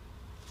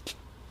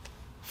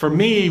 for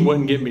me,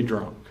 wouldn't get me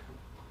drunk.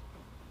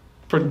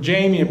 For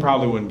Jamie, it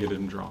probably wouldn't get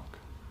him drunk.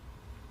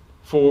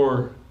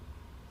 For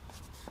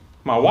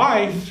my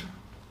wife,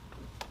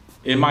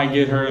 it might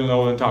get her a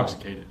little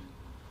intoxicated.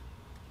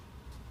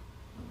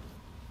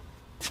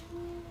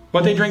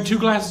 But they drank 2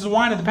 glasses of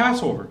wine at the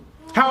Passover.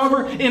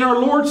 However, in our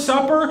Lord's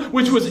Supper,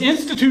 which was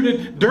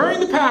instituted during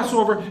the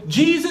Passover,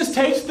 Jesus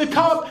takes the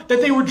cup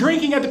that they were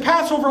drinking at the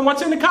Passover, and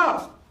what's in the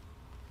cup?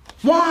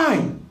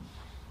 Wine.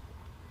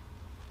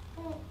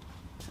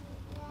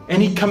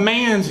 And He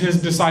commands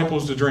His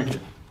disciples to drink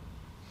it.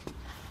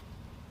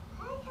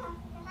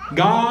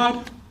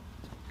 God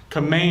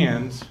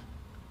commands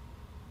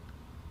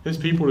His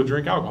people to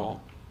drink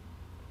alcohol.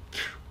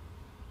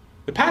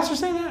 The pastor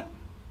say that?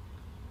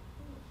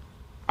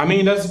 I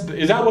mean,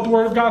 is that what the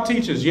Word of God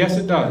teaches? Yes,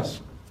 it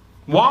does.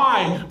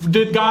 Why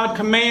did God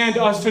command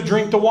us to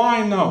drink the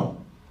wine, though?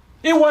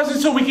 It wasn't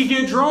so we could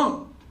get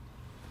drunk.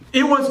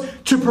 It was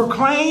to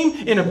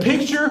proclaim in a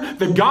picture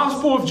the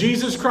gospel of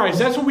Jesus Christ.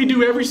 That's what we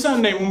do every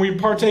Sunday when we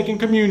partake in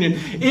communion.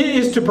 It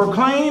is to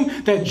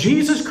proclaim that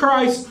Jesus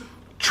Christ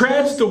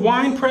treads the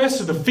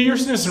winepress of the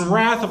fierceness and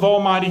wrath of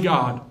Almighty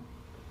God.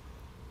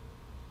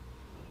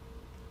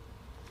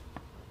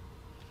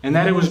 And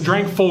that it was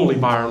drank fully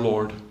by our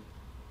Lord.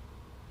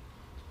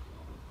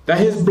 That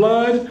His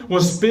blood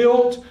was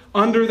spilled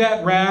under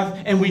that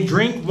wrath, and we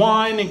drink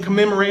wine in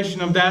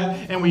commemoration of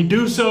that, and we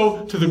do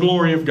so to the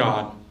glory of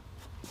God.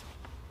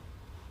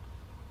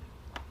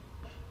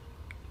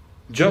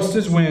 Just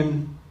as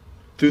when,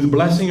 through the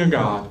blessing of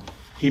God,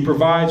 He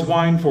provides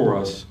wine for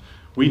us,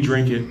 we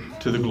drink it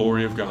to the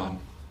glory of God.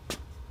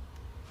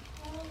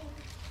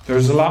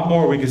 There's a lot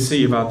more we can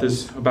see about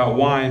this, about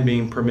wine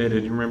being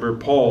permitted. You remember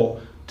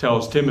Paul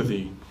tells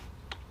Timothy,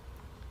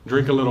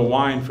 drink a little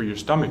wine for your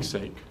stomach's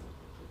sake.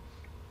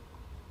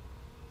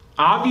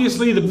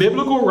 Obviously, the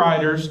biblical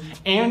writers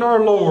and our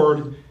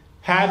Lord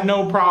had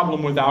no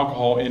problem with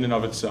alcohol in and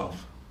of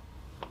itself.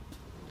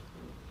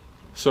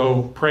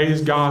 So,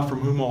 praise God from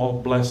whom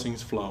all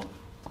blessings flow,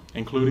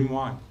 including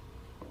wine.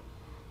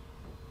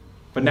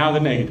 But now the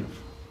negative.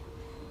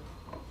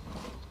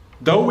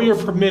 Though we are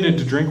permitted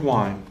to drink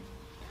wine,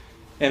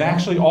 and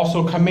actually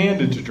also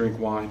commanded to drink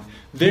wine,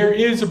 there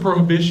is a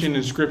prohibition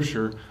in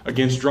Scripture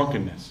against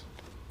drunkenness.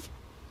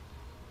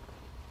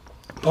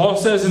 Paul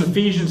says in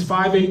Ephesians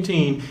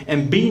 5:18,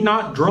 and be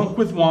not drunk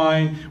with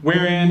wine,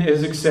 wherein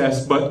is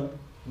excess, but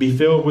be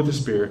filled with the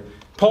Spirit.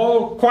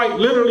 Paul quite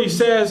literally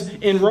says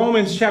in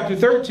Romans chapter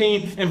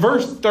 13 and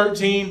verse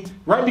 13,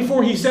 right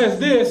before he says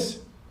this,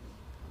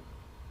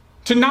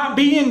 to not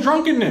be in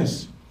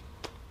drunkenness.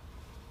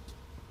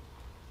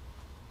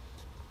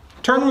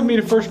 Turn with me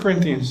to 1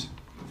 Corinthians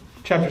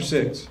chapter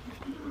 6.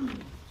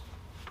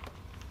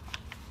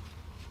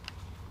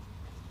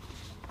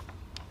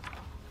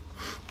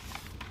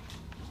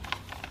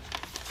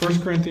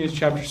 1 Corinthians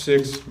chapter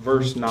 6,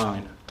 verse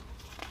 9.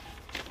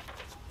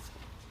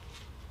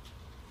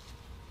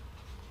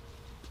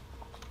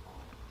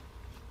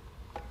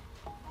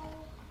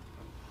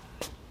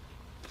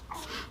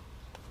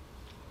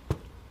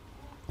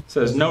 It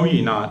says, know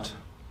ye not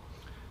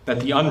that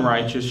the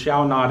unrighteous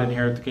shall not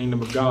inherit the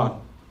kingdom of God?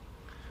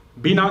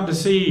 Be not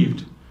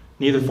deceived.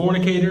 Neither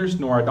fornicators,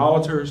 nor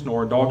idolaters,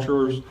 nor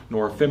adulterers,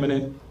 nor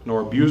effeminate,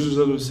 nor abusers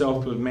of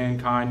themselves with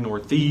mankind, nor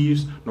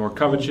thieves, nor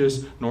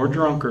covetous, nor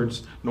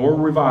drunkards, nor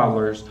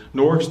revilers,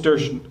 nor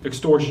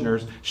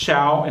extortioners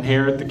shall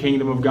inherit the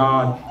kingdom of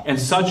God. And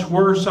such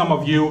were some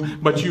of you,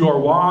 but you are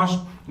washed,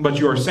 but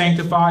you are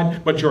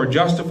sanctified, but you are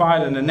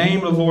justified in the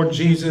name of the Lord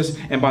Jesus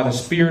and by the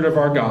Spirit of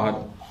our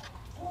God.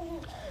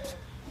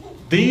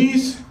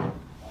 These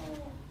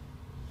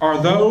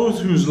are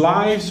those whose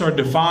lives are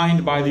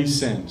defined by these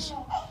sins.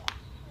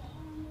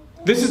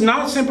 This is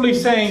not simply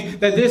saying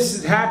that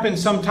this happened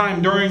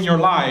sometime during your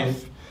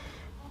life,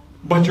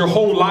 but your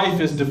whole life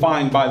is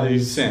defined by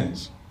these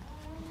sins.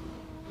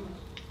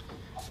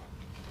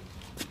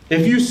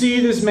 If you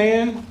see this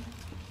man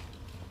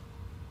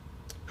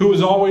who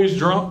is always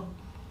drunk,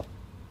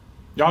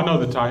 y'all know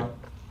the type.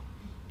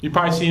 You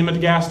probably see him at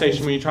the gas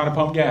station when you're trying to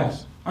pump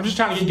gas. I'm just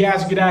trying to get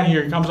gas and get out of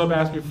here. He comes up and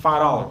asks me for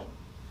 $5.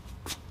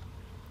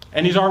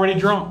 And he's already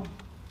drunk.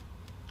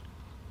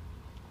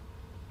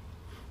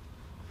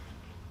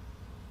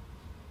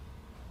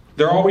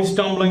 They're always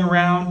stumbling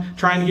around,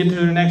 trying to get to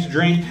their next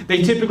drink.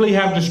 They typically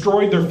have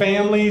destroyed their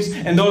families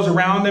and those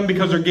around them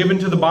because they're given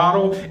to the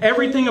bottle.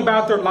 Everything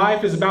about their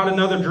life is about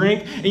another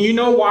drink. And you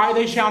know why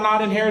they shall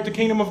not inherit the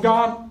kingdom of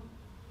God?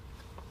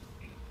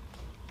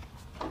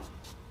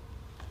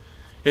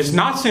 It's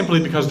not simply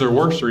because their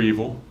works are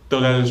evil, though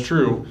that is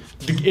true.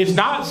 It's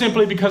not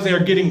simply because they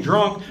are getting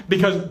drunk,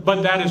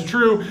 but that is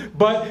true,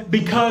 but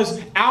because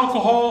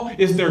alcohol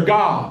is their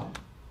God.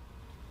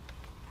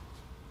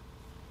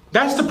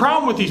 That's the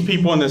problem with these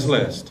people in this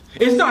list.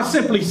 It's not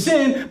simply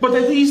sin, but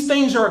that these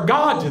things are a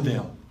God to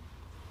them.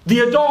 The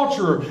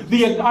adulterer,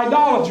 the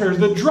idolaters,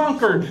 the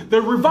drunkard,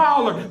 the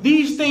reviler,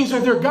 these things are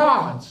their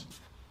gods.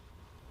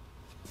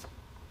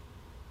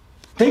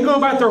 They go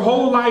about their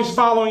whole lives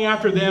following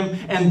after them,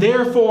 and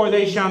therefore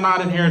they shall not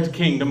inherit the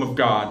kingdom of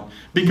God.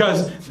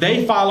 Because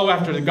they follow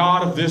after the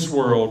God of this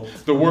world,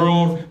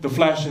 the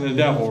flesh, and the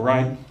devil,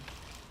 right?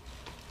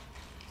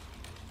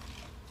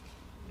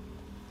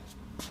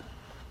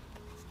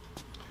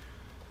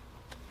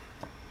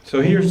 So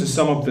here's to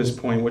sum up this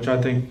point, which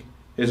I think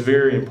is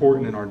very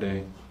important in our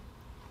day.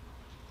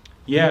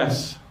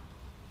 Yes,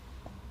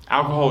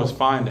 alcohol is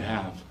fine to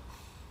have.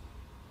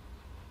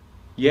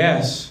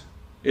 Yes,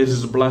 it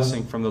is a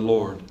blessing from the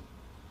Lord.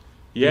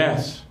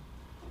 Yes,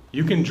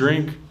 you can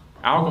drink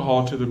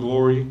alcohol to the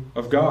glory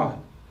of God.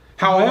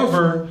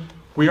 However,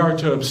 we are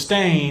to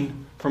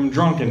abstain from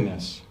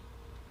drunkenness.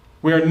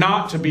 We are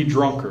not to be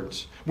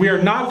drunkards. We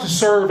are not to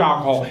serve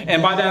alcohol.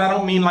 And by that I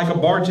don't mean like a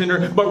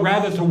bartender, but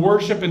rather to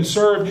worship and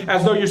serve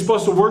as though you're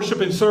supposed to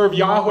worship and serve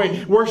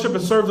Yahweh, worship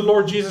and serve the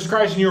Lord Jesus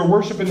Christ, and you're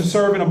worshiping and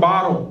serve in a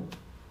bottle.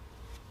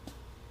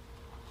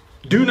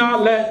 Do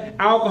not let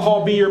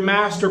alcohol be your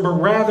master, but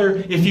rather,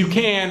 if you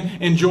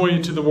can, enjoy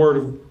it to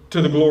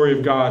the glory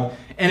of God.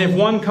 And if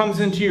one comes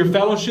into your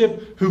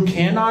fellowship who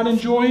cannot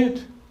enjoy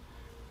it,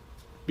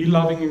 be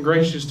loving and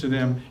gracious to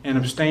them and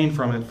abstain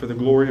from it for the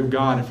glory of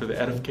God and for the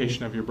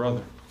edification of your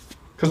brother.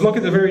 Because look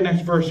at the very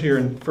next verse here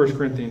in 1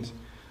 Corinthians.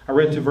 I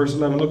read to verse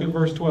 11. Look at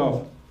verse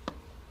 12.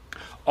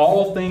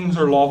 All things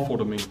are lawful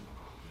to me,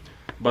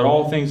 but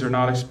all things are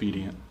not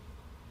expedient.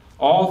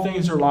 All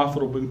things are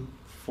lawful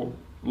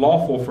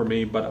for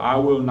me, but I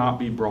will not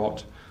be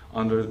brought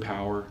under the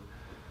power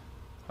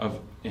of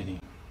any.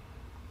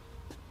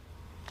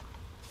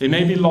 It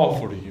may be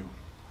lawful to you,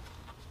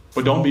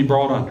 but don't be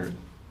brought under it.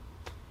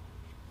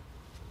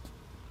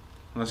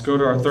 Let's go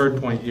to our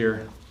third point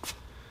here.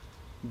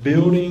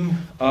 Building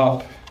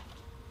up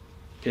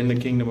in the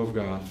kingdom of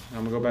God.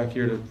 I'm going to go back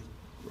here to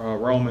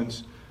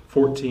Romans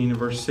 14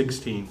 verse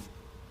 16.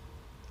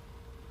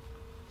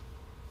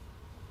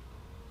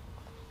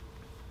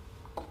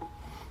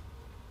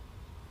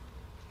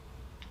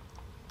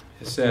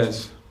 It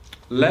says,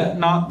 "Let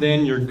not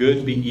then your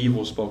good be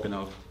evil spoken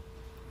of."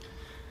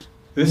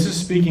 This is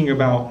speaking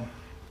about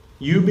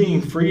you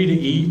being free to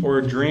eat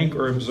or drink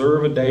or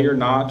observe a day or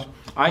not.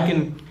 I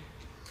can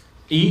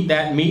eat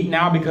that meat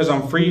now because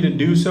I'm free to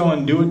do so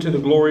and do it to the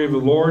glory of the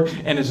Lord,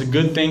 and it's a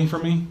good thing for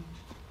me.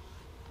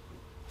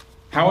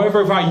 However,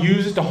 if I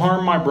use it to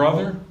harm my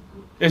brother,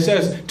 it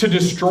says to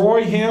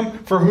destroy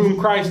him for whom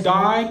Christ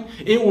died,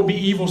 it will be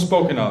evil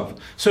spoken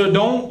of. So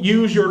don't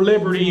use your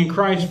liberty in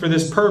Christ for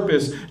this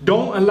purpose.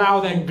 Don't allow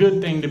that good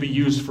thing to be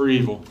used for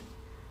evil.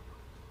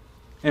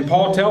 And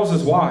Paul tells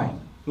us why.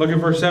 Look at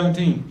verse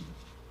 17.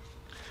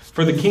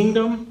 "For the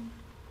kingdom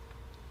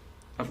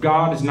of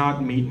God is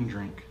not meat and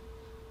drink."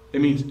 It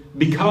means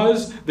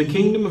because the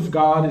kingdom of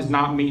God is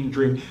not meat and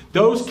drink.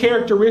 Those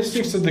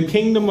characteristics of the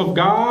kingdom of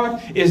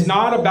God is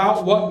not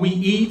about what we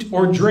eat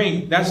or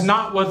drink. That's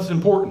not what's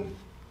important.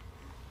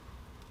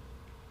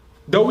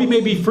 Though we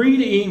may be free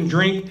to eat and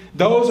drink,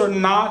 those are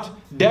not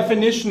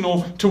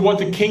definitional to what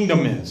the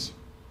kingdom is.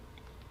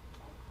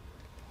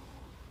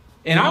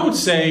 And I would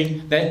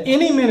say that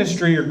any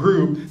ministry or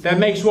group that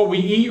makes what we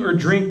eat or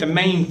drink the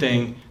main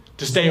thing,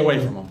 to stay away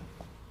from them.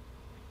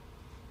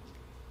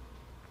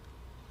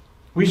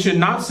 We should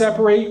not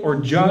separate or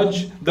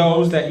judge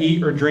those that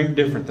eat or drink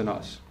different than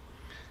us.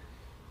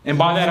 And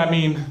by that I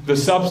mean the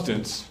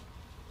substance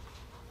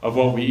of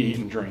what we eat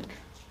and drink.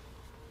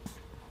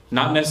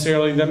 Not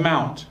necessarily the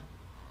amount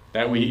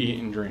that we eat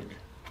and drink.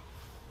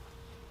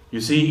 You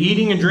see,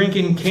 eating and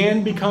drinking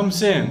can become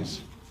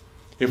sins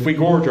if we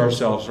gorge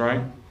ourselves,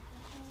 right?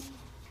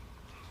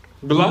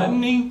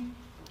 Gluttony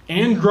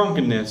and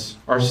drunkenness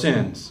are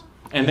sins,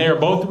 and they are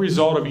both the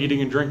result of eating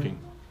and drinking.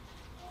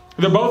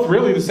 They're both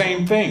really the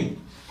same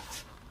thing.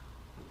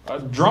 A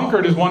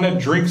drunkard is one that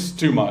drinks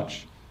too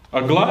much.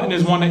 A glutton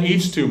is one that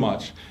eats too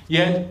much.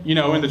 Yet,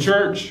 in the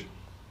church,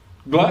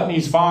 gluttony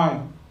is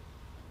fine.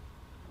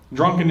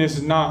 Drunkenness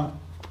is not.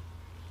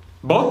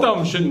 Both of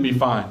them shouldn't be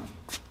fine.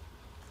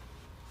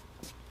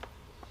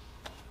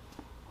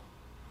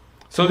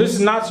 So this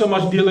is not so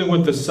much dealing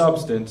with the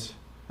substance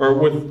or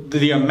with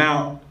the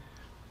amount.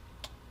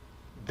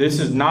 This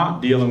is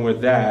not dealing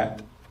with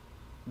that,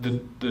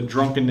 the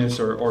drunkenness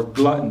or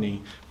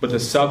gluttony, but the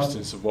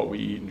substance of what we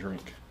eat and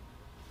drink.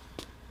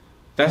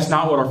 That's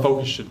not what our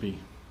focus should be.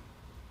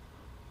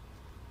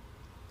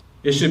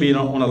 It should be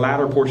on the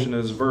latter portion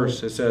of this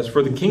verse. It says,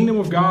 "For the kingdom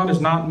of God is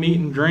not meat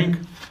and drink,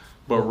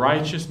 but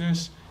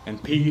righteousness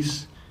and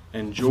peace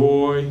and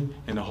joy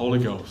in the Holy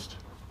Ghost."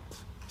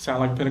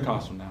 Sound like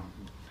Pentecostal now.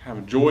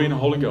 Having joy in the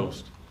Holy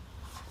Ghost.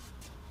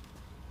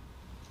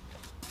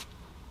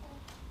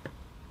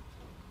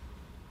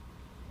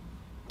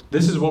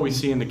 This is what we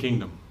see in the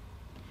kingdom.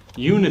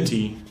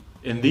 Unity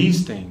in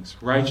these things,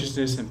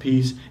 righteousness and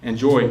peace and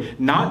joy,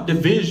 not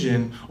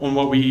division on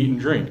what we eat and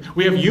drink.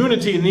 We have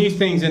unity in these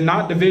things and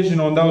not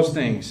division on those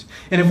things.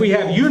 And if we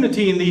have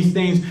unity in these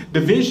things,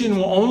 division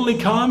will only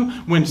come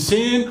when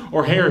sin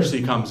or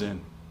heresy comes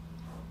in.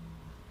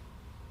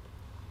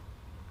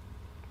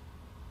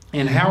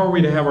 And how are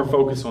we to have our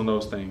focus on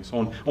those things?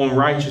 On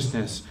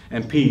righteousness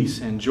and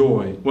peace and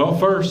joy? Well,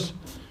 first,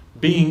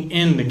 being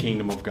in the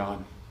kingdom of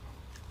God.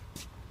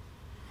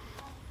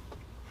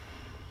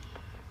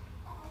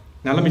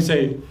 Now let me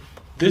say,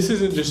 this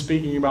isn't just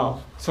speaking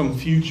about some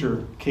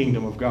future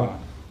kingdom of God.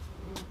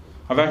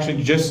 I've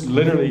actually just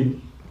literally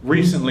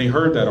recently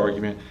heard that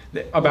argument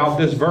about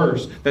this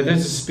verse, that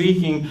this is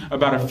speaking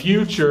about a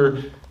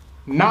future,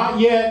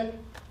 not yet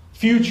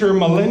future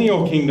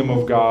millennial kingdom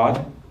of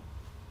God,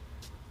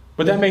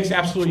 but that makes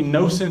absolutely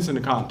no sense in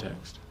the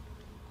context.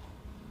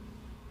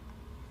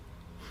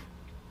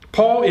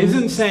 Paul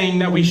isn't saying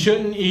that we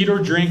shouldn't eat or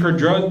drink or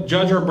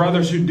judge our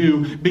brothers who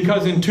do,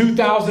 because in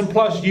 2,000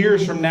 plus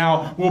years from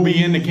now we'll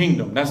be in the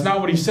kingdom. That's not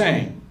what he's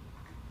saying.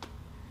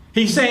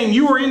 He's saying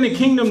you are in the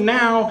kingdom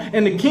now,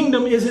 and the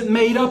kingdom isn't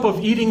made up of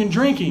eating and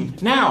drinking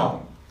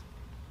now.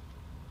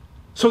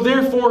 So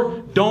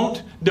therefore,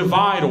 don't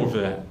divide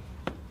over that.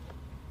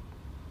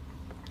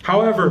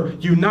 However,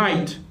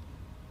 unite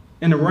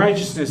in the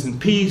righteousness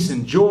and peace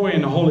and joy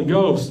in the Holy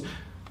Ghost.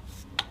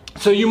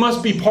 So you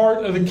must be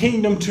part of the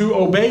kingdom to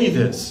obey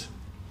this.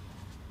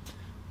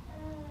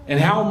 And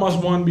how must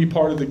one be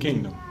part of the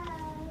kingdom?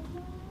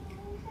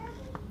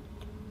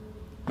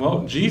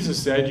 Well,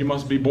 Jesus said you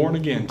must be born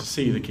again to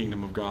see the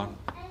kingdom of God.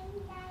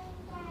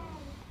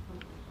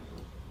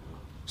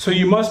 So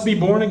you must be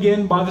born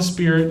again by the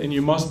Spirit, and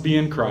you must be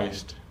in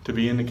Christ to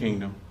be in the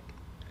kingdom.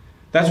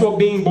 That's what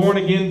being born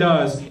again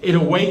does. It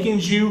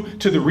awakens you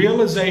to the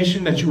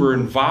realization that you are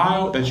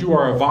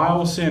a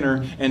vile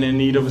sinner and in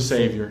need of a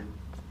Savior.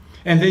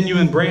 And then you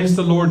embrace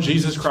the Lord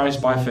Jesus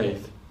Christ by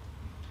faith.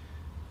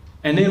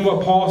 And then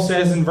what Paul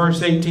says in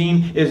verse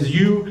 18 is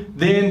you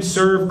then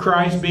serve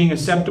Christ, being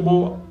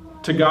acceptable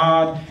to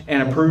God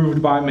and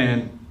approved by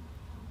men.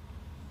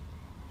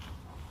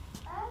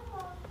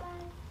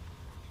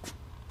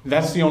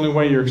 That's the only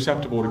way you're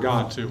acceptable to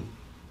God too.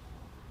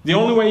 The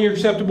only way you're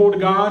acceptable to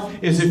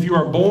God is if you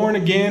are born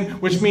again,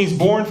 which means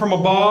born from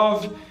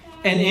above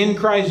and in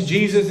Christ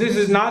Jesus. This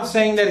is not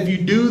saying that if you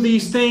do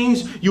these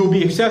things, you will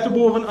be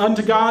acceptable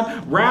unto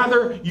God.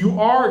 Rather, you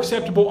are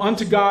acceptable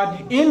unto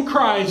God in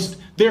Christ,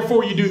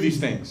 therefore you do these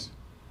things.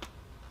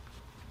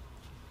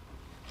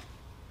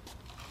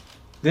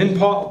 Then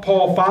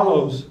Paul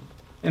follows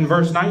in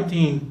verse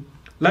 19.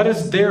 Let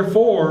us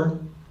therefore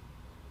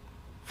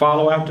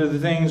follow after the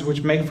things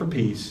which make for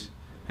peace,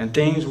 and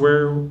things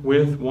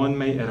wherewith one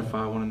may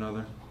edify one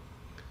another.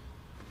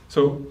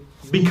 So,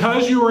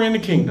 because you are in the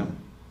kingdom,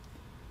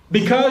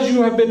 because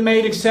you have been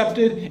made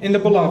accepted in the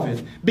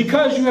beloved,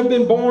 because you have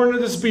been born of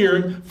the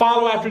Spirit,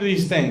 follow after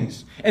these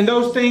things. And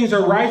those things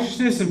are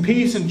righteousness and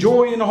peace and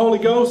joy in the Holy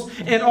Ghost,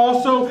 and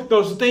also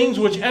those things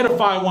which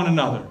edify one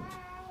another.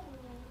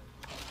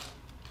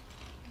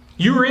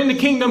 You are in the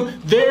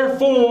kingdom,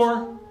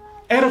 therefore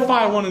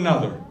edify one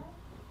another.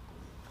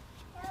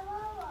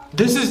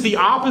 This is the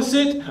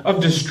opposite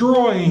of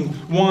destroying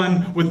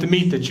one with the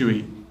meat that you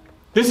eat.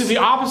 This is the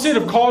opposite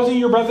of causing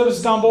your brother to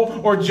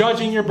stumble or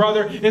judging your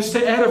brother. It's to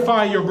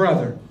edify your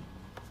brother.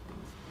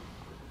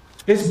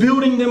 It's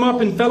building them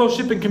up in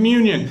fellowship and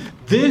communion.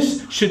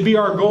 This should be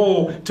our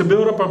goal, to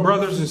build up our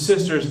brothers and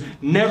sisters,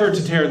 never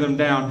to tear them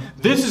down.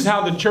 This is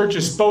how the church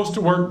is supposed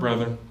to work,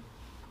 brother.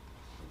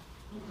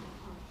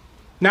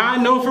 Now, I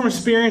know from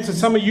experience, and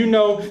some of you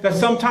know, that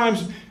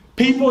sometimes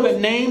people that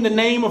name the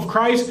name of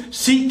Christ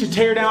seek to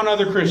tear down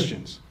other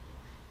Christians.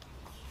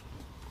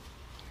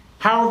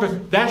 However,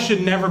 that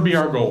should never be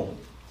our goal.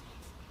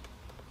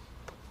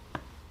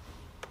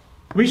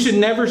 We should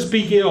never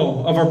speak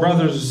ill of our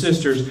brothers and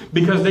sisters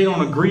because they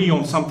don't agree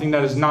on something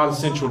that is not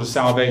essential to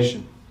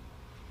salvation.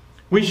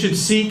 We should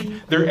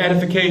seek their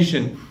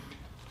edification.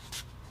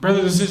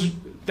 Brothers and sisters,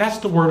 that's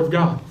the Word of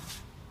God.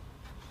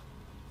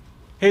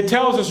 It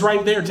tells us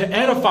right there to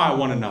edify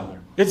one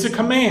another. It's a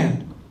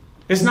command.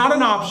 It's not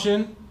an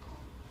option.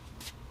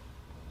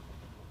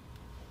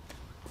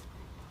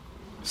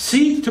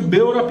 Seek to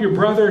build up your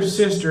brother or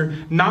sister,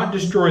 not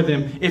destroy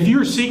them. If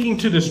you're seeking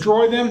to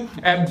destroy them,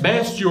 at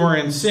best you are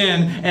in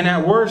sin, and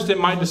at worst it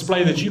might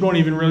display that you don't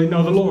even really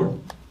know the Lord.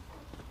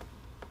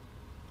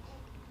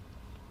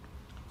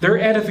 Their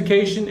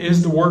edification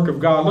is the work of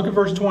God. Look at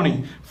verse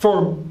 20.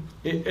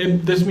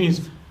 This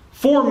means,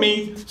 for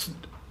meat,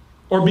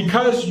 or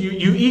because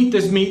you eat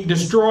this meat,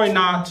 destroy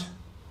not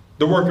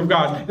the work of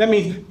God. That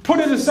means put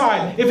it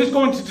aside. If it's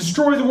going to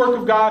destroy the work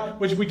of God,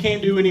 which we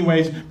can't do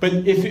anyways, but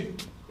if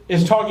it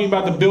is talking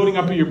about the building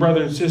up of your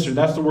brother and sister,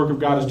 that's the work of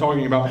God is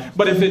talking about.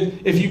 But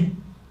if you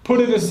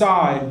put it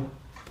aside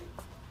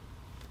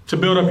to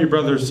build up your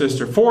brother or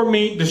sister, for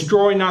meat,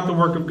 destroy not the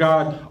work of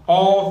God.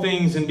 All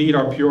things indeed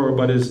are pure,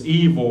 but is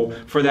evil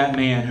for that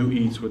man who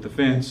eats with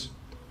offense.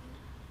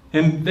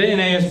 In the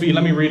NASB,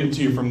 let me read it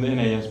to you from the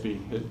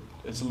NASB.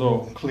 It's a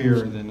little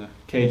clearer than the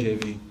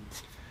KJV.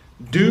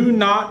 Do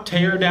not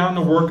tear down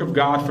the work of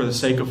God for the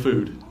sake of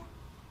food.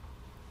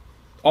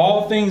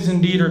 All things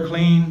indeed are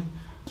clean,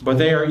 but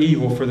they are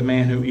evil for the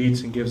man who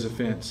eats and gives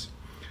offense.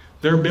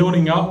 Their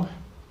building up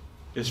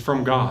is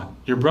from God.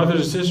 Your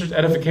brothers and sisters'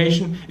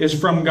 edification is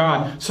from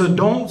God. So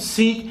don't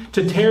seek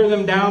to tear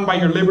them down by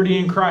your liberty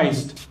in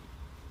Christ.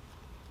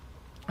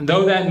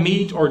 Though that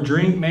meat or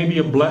drink may be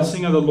a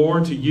blessing of the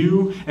Lord to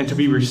you and to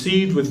be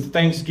received with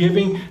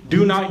thanksgiving,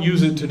 do not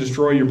use it to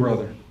destroy your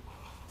brother.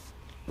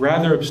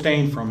 Rather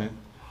abstain from it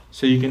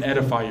so you can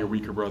edify your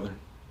weaker brother.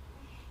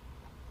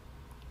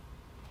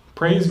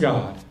 Praise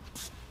God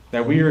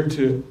that we are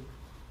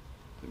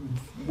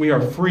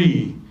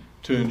free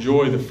to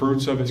enjoy the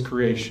fruits of His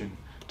creation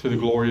to the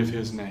glory of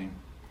His name.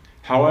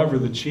 However,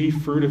 the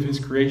chief fruit of his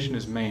creation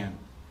is man.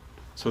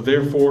 So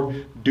therefore,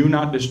 do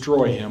not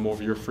destroy him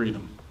over your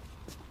freedom,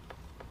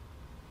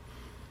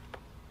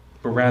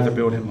 but rather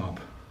build him up.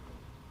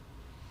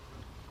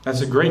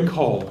 That's a great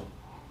call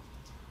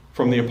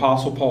from the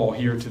Apostle Paul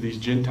here to these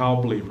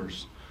Gentile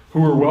believers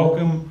who were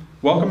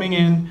welcoming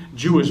in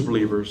Jewish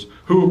believers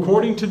who,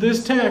 according to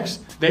this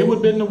text, they would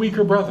have been the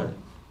weaker brother.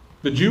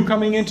 The Jew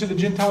coming into the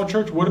Gentile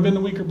church would have been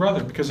the weaker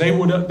brother because they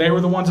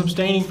were the ones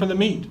abstaining from the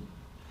meat.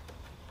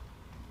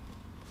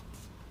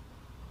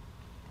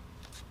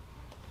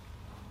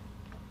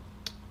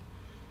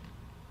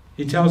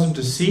 He tells them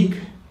to seek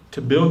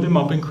to build them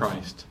up in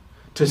Christ,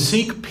 to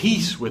seek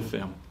peace with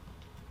them.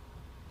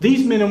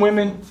 These men and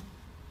women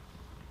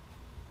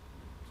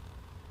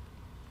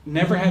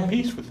never had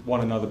peace with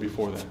one another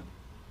before that.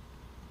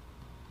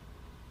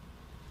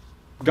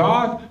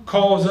 God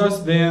calls us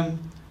then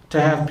to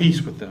have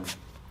peace with them.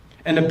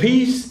 And the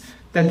peace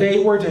that they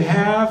were to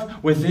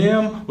have with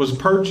them was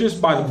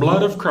purchased by the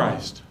blood of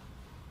Christ.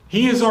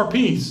 He is our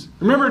peace.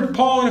 Remember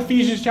Paul in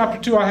Ephesians chapter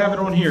 2, I have it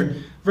on here.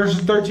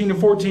 Verses 13 to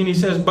 14, he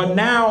says, but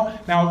now,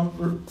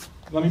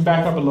 let me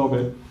back up a little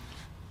bit.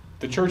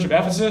 The church of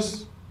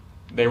Ephesus,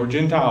 they were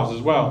Gentiles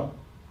as well.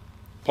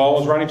 Paul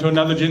was writing to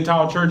another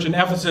Gentile church in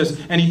Ephesus,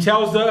 and he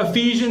tells the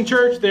Ephesian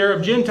church there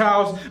of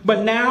Gentiles,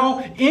 but now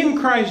in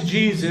Christ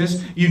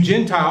Jesus, you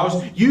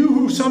Gentiles, you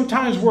who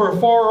sometimes were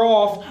afar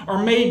off,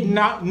 are made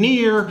not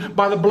near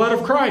by the blood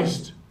of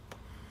Christ.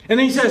 And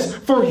then he says,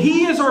 for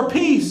he is our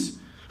peace,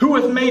 who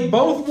hath made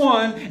both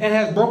one, and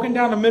hath broken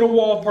down the middle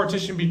wall of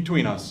partition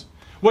between us.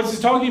 What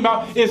it's talking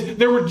about is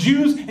there were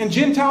Jews and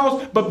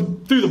Gentiles,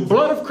 but through the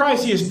blood of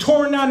Christ, he has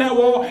torn down that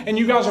wall, and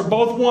you guys are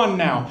both one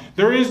now.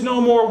 There is no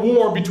more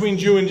war between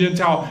Jew and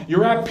Gentile.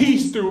 You're at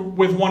peace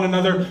with one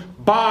another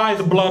by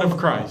the blood of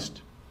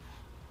Christ.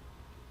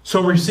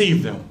 So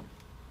receive them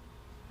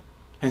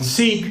and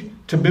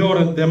seek to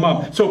build them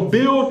up. So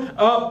build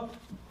up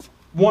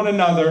one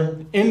another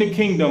in the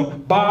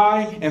kingdom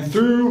by and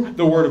through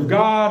the word of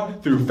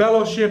God, through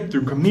fellowship,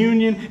 through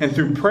communion, and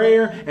through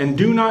prayer, and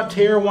do not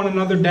tear one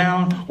another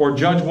down or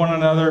judge one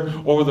another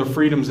over the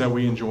freedoms that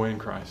we enjoy in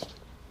Christ.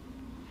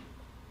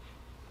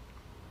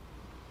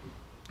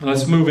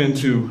 Let's move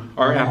into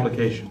our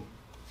application.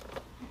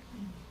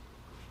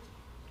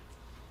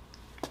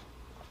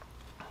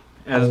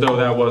 As though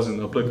that wasn't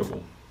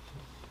applicable.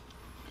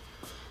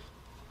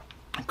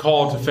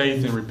 Call to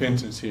faith and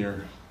repentance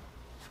here.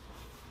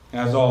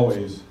 As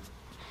always,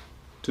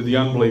 to the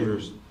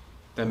unbelievers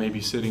that may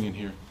be sitting in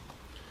here,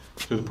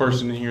 to the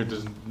person in here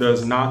that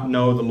does not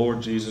know the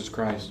Lord Jesus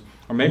Christ,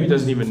 or maybe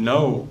doesn't even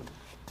know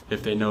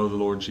if they know the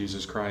Lord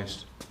Jesus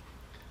Christ.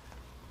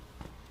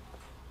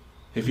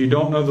 If you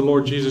don't know the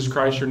Lord Jesus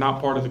Christ, you're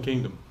not part of the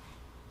kingdom.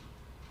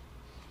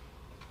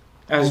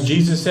 As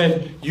Jesus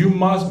said, you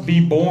must be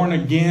born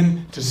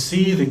again to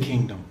see the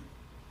kingdom.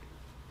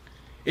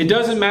 It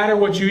doesn't matter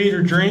what you eat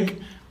or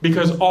drink,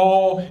 because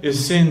all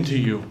is sin to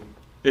you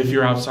if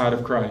you're outside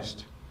of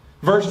Christ.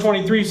 Verse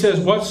 23 says,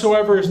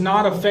 whatsoever is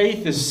not of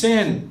faith is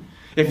sin.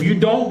 If you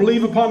don't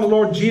believe upon the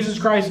Lord Jesus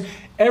Christ,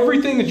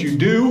 everything that you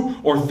do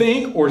or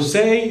think or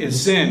say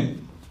is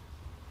sin.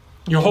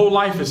 Your whole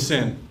life is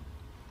sin.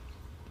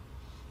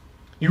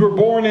 You were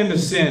born into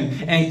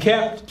sin and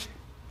kept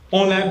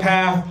on that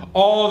path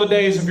all the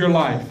days of your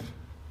life.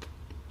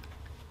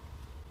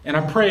 And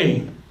I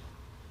pray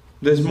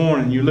this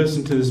morning you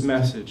listen to this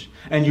message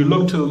and you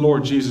look to the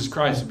Lord Jesus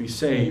Christ to be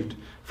saved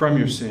from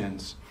your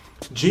sins.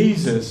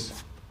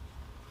 Jesus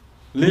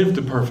lived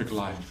a perfect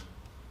life,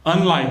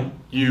 unlike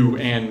you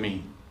and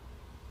me.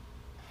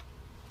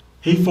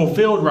 He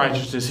fulfilled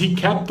righteousness. He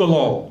kept the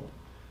law.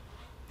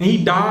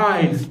 He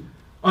died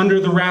under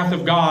the wrath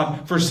of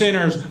God for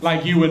sinners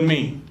like you and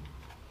me.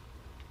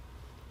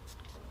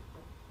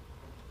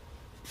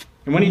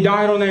 And when he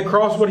died on that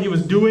cross, what he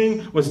was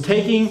doing was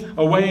taking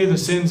away the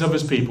sins of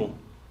his people.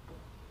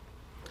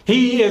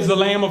 He is the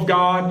Lamb of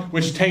God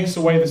which takes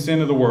away the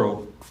sin of the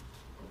world.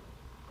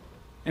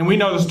 And we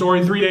know the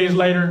story. 3 days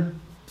later,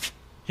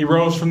 he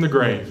rose from the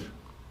grave,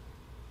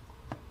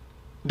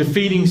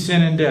 defeating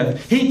sin and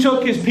death. He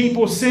took his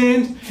people's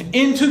sins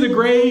into the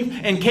grave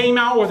and came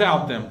out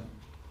without them.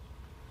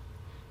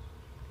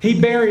 He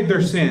buried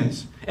their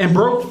sins and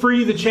broke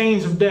free the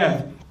chains of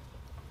death.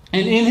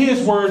 And in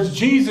his words,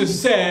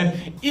 Jesus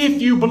said, if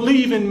you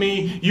believe in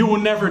me, you will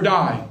never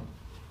die.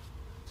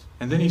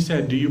 And then he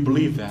said, do you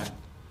believe that?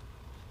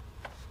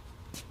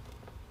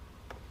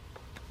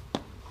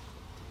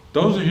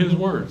 Those are his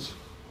words.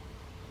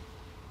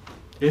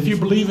 If you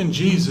believe in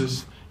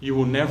Jesus, you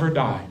will never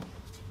die.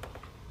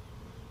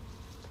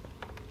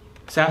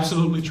 It's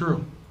absolutely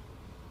true.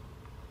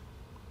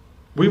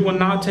 We will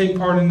not take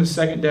part in the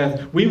second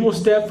death. We will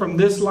step from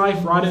this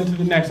life right into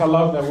the next. I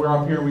love that we're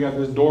up here and we got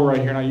this door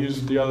right here, and I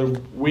used it the other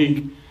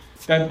week.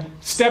 That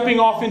stepping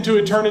off into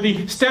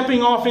eternity,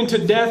 stepping off into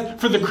death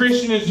for the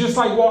Christian is just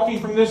like walking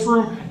from this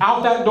room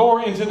out that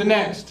door into the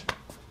next.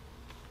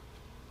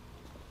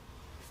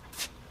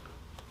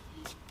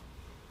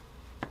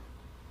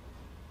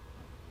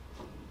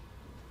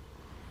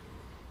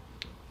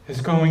 It's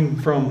going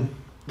from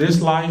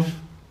this life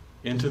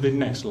into the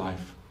next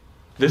life.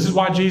 This is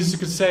why Jesus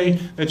could say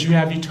that you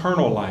have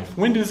eternal life.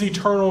 When does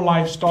eternal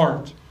life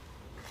start?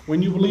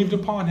 When you believed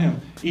upon Him.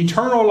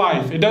 Eternal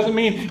life. It doesn't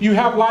mean you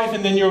have life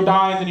and then you'll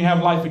die and then you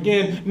have life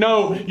again.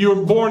 No, you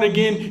are born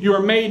again. You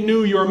are made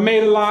new. You are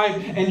made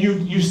alive. And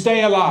you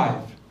stay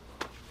alive.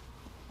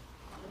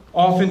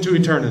 Off into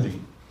eternity.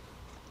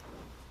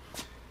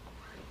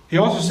 He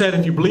also said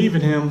if you believe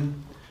in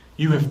Him,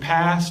 you have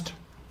passed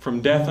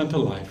from death unto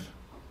life.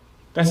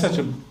 That's such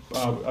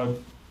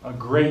a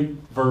great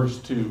verse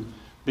too.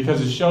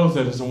 Because it shows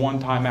that it's a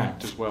one-time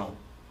act as well.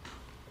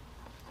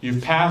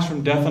 You've passed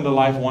from death unto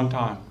life one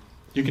time.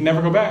 You can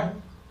never go back.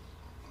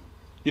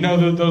 You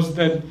know, those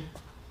that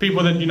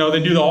people that,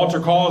 they do the altar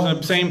calls, and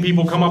the same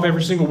people come up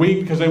every single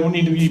week because they will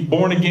need to be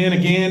born again,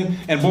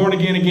 and born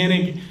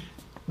again,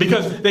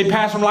 because they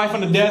pass from life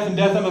unto death, and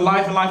death unto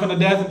life, and life unto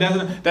death, and death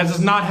unto... That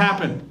does not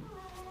happen.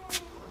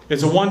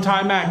 It's a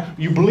one-time act.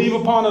 You believe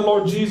upon the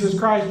Lord Jesus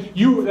Christ.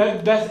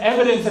 That's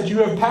evidence that you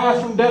have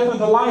passed from death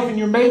unto life, and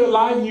you're made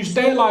alive, and you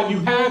stay alive. You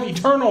have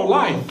eternal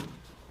life.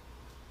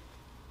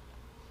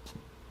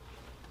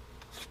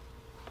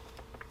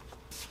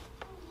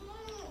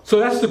 So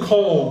that's the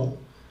call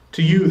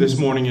to you this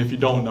morning if you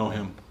don't know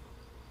Him.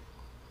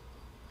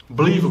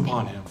 Believe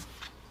upon Him.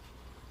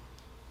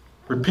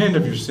 Repent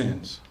of your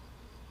sins.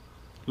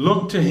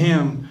 Look to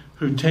Him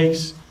who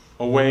takes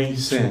away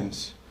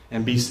sins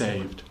and be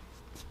saved.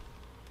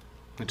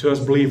 And to us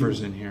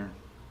believers in here.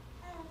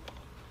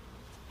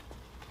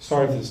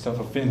 Sorry if this stuff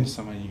offends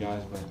some of you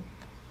guys, but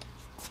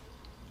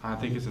I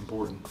think it's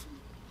important.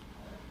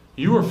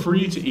 You are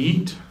free to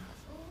eat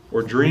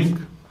or drink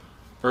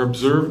or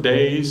observe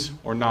days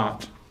or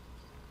not.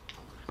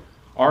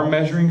 Our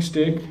measuring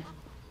stick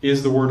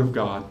is the Word of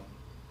God.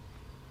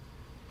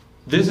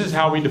 This is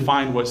how we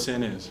define what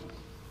sin is.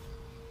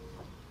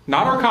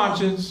 Not our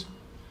conscience,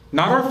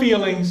 not our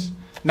feelings,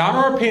 not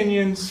our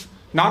opinions,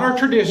 not our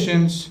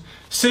traditions,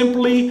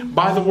 simply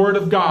by the Word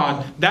of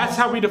God. That's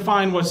how we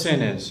define what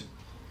sin is.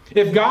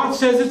 If God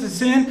says it's a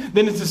sin,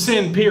 then it's a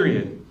sin,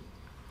 period.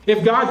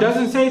 If God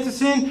doesn't say it's a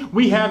sin,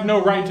 we have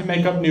no right to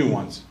make up new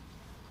ones.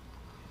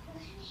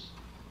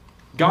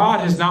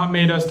 God has not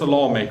made us the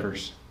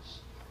lawmakers.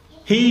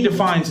 He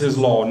defines His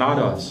law, not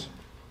us.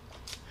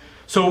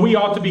 So we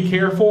ought to be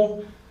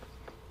careful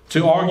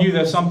to argue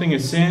that something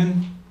is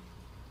sin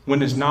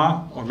when it's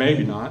not, or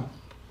maybe not.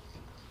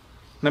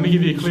 Let me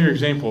give you a clear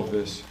example of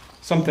this.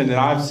 Something that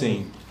I've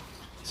seen.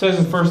 It says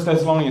in 1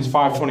 Thessalonians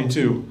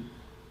 5:22,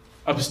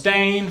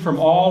 abstain from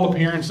all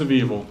appearance of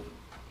evil.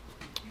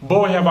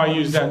 Boy, have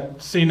I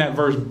seen that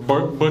verse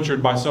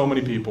butchered by so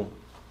many people.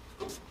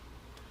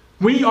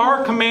 We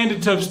are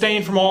commanded to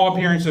abstain from all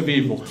appearance of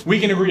evil. We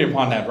can agree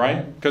upon that,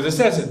 right? Because it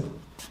says it.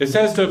 It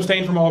says to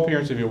abstain from all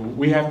appearance of evil.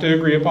 We have to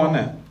agree upon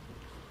that.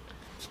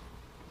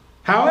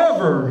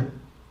 However,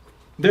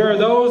 there are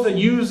those that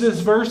use this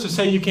verse to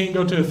say you can't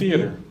go to a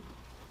theater.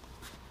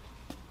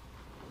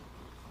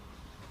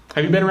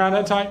 Have you been around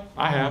that type?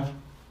 I have.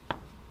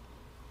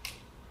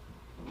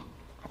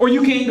 Or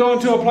you can't go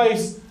into a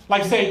place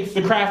like, say,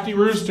 the Crafty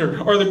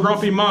Rooster or the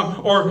Grumpy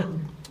Monk or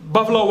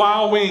Buffalo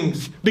Wild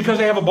Wings because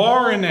they have a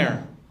bar in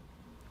there.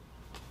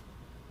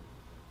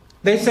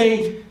 They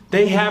say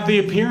they have the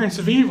appearance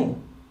of evil.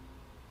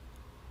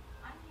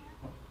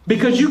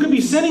 Because you could be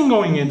sinning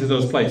going into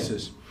those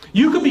places.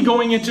 You could be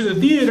going into the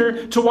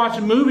theater to watch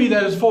a movie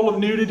that is full of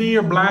nudity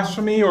or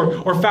blasphemy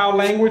or foul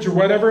language or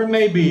whatever it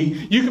may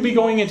be. You could be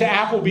going into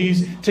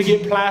Applebee's to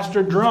get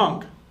plastered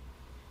drunk.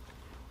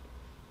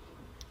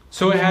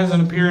 So it has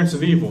an appearance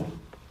of evil.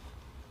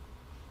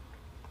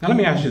 Now let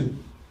me ask you,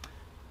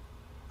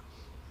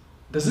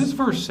 does this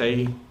verse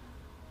say,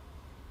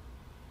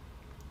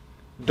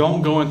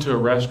 don't go into a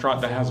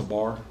restaurant that has a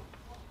bar?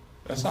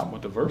 That's not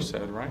what the verse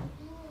said, right?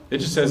 It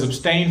just says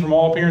abstain from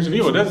all appearance of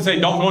evil. It doesn't say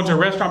don't go into a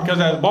restaurant because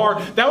it has a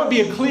bar. That would be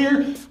a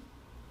clear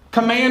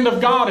command of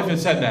God if it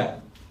said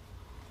that.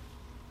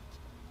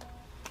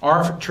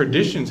 Our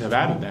traditions have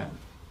added that.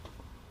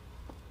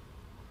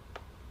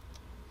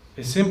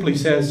 It simply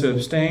says to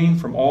abstain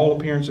from all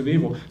appearance of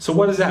evil. So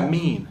what does that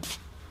mean?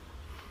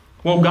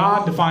 Well,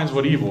 God defines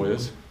what evil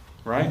is,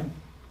 right?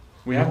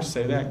 We have to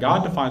say that.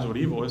 God defines what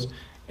evil is,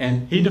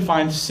 and He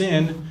defines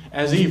sin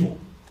as evil.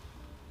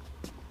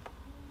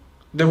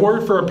 The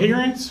word for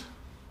appearance,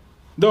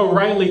 though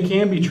rightly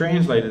can be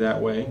translated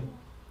that way,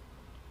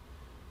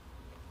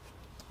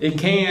 it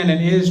can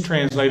and is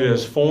translated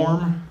as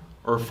form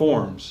or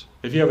forms.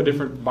 If you have a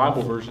different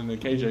Bible version than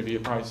KJV,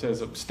 it probably says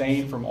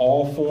abstain from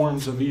all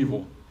forms of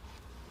evil.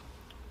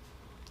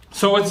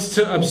 So it's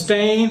to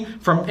abstain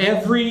from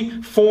every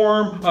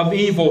form of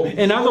evil.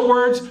 In other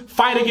words,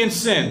 fight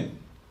against sin.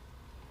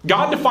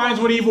 God defines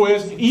what evil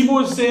is. Evil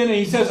is sin, and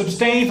He says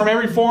abstain from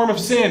every form of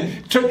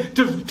sin.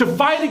 To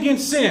fight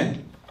against sin.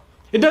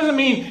 It doesn't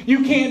mean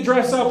you can't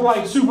dress up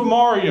like Super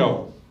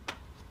Mario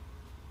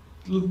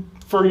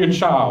for your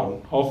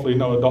child. Hopefully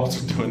no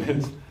adults are doing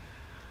this.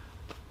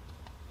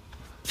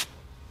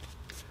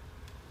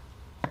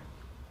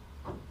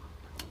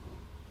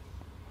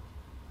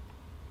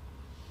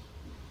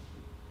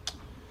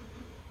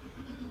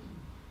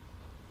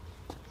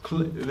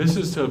 this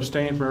is to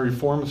abstain from every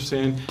form of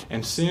sin,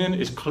 and sin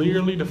is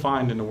clearly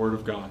defined in the Word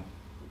of God.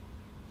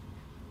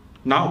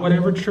 Not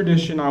whatever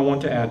tradition I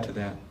want to add to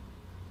that.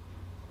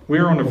 We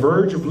are on the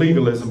verge of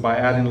legalism by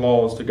adding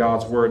laws to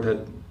God's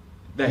Word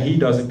that He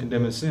doesn't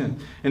condemn as sin.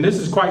 And this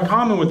is quite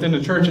common within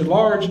the church at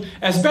large,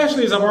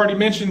 especially as I've already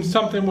mentioned,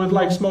 something with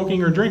like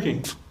smoking or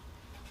drinking.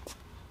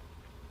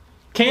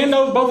 Can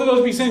both of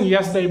those be sin?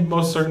 Yes, they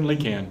most certainly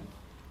can.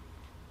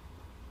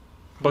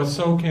 But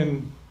so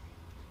can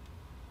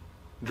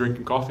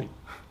drinking coffee.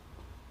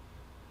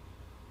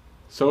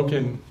 So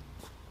can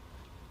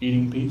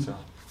eating pizza.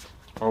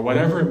 Or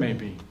whatever it may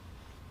be.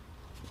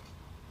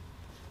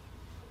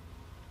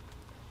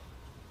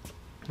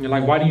 You're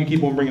like, why do you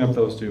keep on bringing up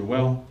those two?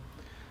 Well,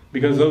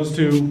 because those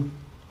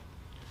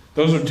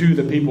are two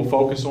that people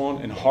focus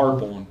on and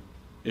harp on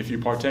if you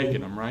partake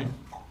in them, right?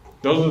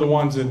 Those are the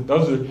ones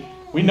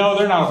we know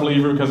they're not a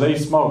believer because they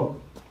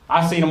smoke.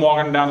 I seen him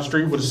walking down the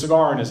street with a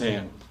cigar in his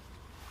hand.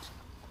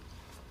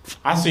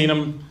 I seen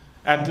him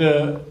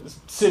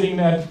sitting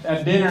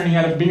at dinner and he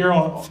had a beer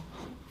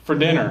for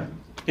dinner.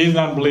 He's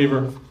not a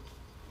believer.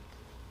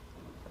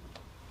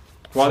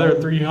 While they're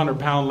a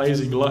 300-pound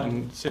lazy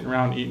glutton sitting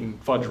around eating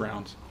fudge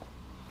rounds.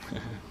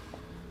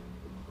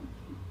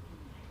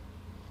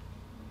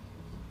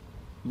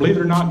 Believe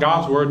it or not,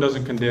 God's Word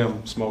doesn't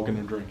condemn smoking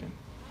and drinking.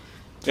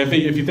 If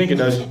you think it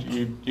does,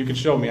 you can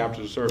show me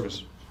after the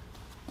service.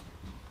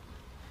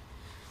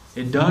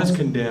 It does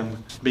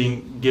condemn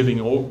being given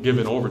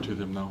over to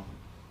them, though.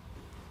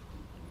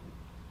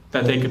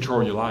 That they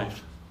control your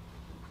life.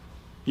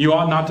 You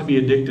ought not to be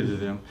addicted to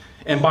them.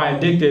 And by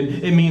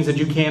addicted, it means that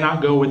you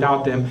cannot go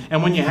without them.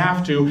 And when you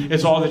have to,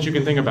 it's all that you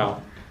can think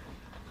about.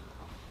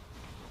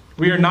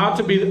 We are not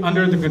to be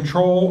under the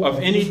control of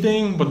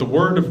anything but the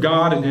Word of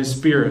God and His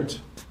Spirit.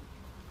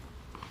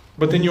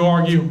 But then you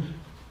argue,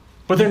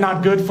 but they're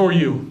not good for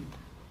you.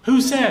 Who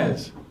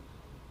says?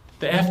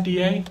 The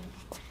FDA?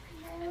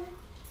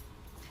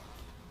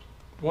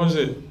 What is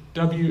it?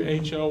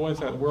 WHO? What is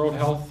that? World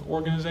Health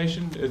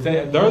Organization?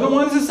 They're the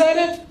ones that said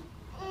it?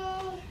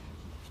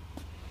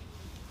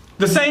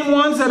 The same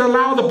ones that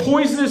allow the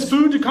poisonous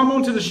food to come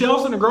onto the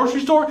shelves in the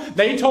grocery store,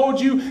 they told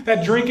you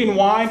that drinking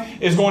wine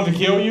is going to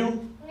kill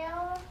you?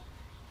 No.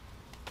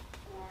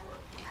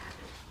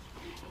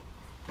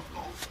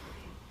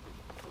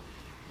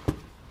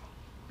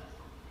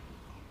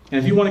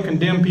 And if you want to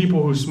condemn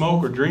people who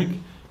smoke or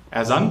drink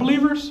as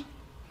unbelievers,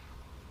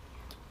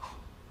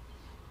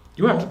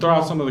 you have to throw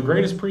out some of the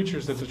greatest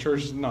preachers that the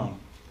church has known.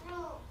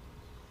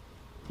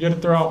 You have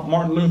to throw out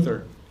Martin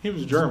Luther. He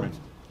was German.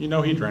 You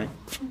know he drank.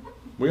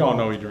 We all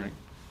know he drank.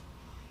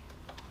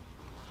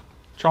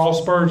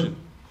 Charles Spurgeon,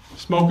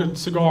 smoke a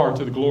cigar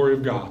to the glory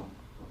of God.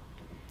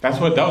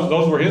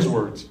 Those were his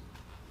words.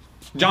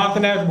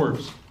 Jonathan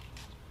Edwards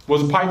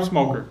was a pipe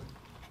smoker.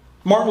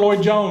 Martin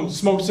Lloyd Jones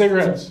smoked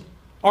cigarettes.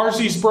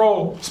 R.C.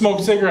 Sproul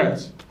smoked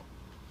cigarettes.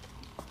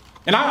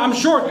 And I'm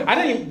sure,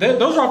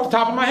 those are off the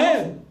top of my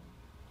head.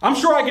 I'm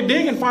sure I could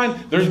dig and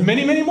find there's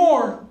many, many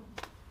more.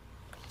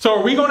 So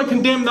are we going to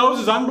condemn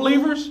those as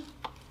unbelievers?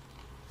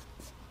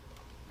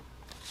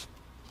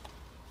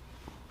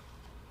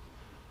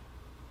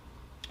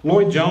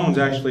 Lloyd Jones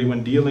actually,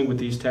 when dealing with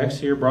these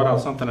texts here, brought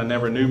out something I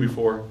never knew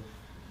before.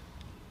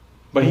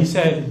 But he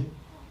said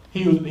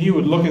he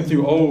was looking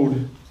through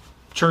old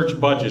church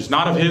budgets,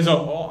 not of his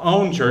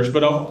own church,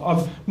 but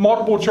of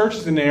multiple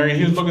churches in the area.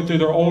 He was looking through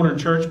their older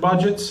church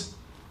budgets.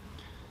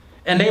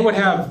 And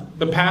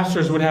the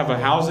pastors would have a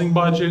housing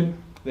budget.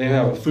 They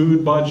have a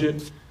food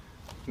budget.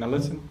 Now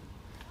listen,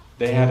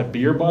 they had a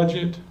beer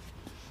budget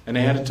and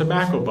they had a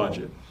tobacco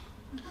budget.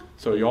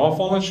 So you all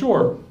falling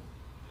short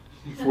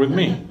with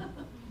me.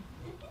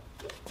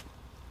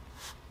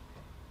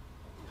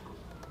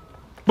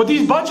 But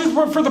these budgets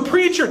were for the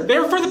preacher. They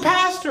were for the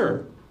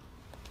pastor.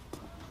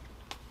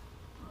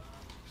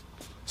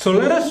 So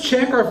let us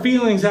check our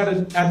feelings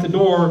at the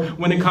door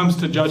when it comes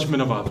to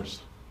judgment of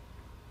others.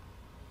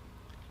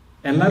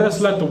 And let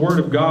us let the Word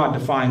of God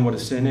define what a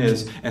sin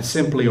is and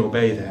simply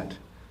obey that.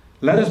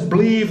 Let us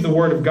believe the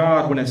Word of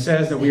God when it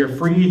says that we are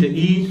free to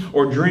eat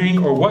or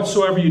drink or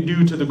whatsoever you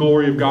do to the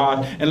glory of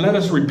God. And let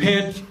us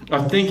repent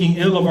of thinking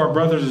ill of our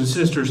brothers and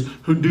sisters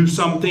who do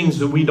some things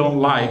that we don't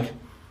like,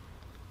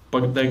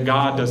 but that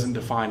God doesn't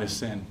define as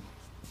sin.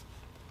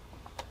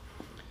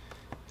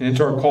 And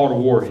into our call to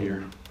war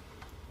here.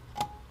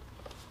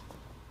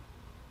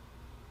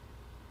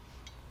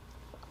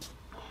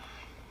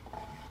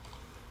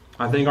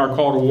 I think our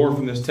call to war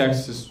from this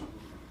text this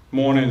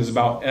morning is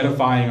about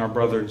edifying our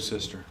brother and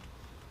sister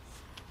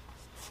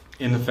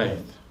in the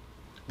faith.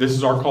 This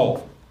is our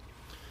call.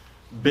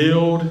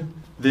 Build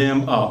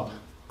them up.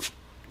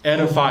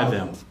 Edify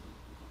them.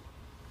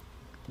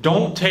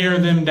 Don't tear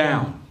them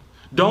down.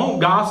 Don't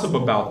gossip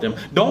about them.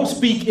 Don't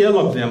speak ill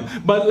of them.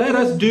 But let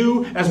us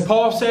do, as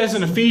Paul says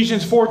in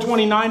Ephesians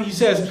 4:29, he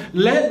says,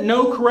 let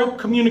no corrupt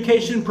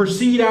communication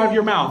proceed out of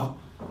your mouth.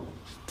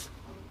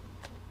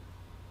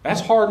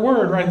 That's a hard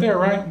word right there,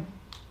 right?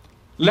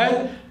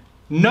 Let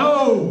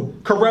no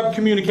corrupt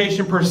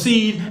communication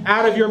proceed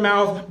out of your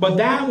mouth, but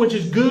that which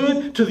is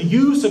good to the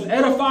use of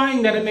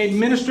edifying, that it may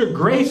minister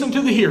grace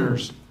unto the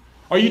hearers.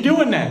 Are you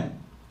doing that?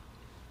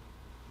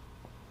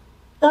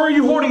 Or are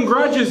you holding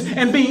grudges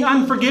and being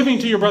unforgiving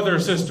to your brother or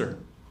sister?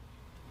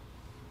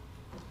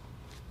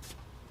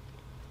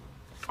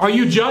 Are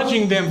you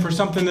judging them for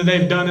something that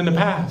they've done in the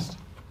past?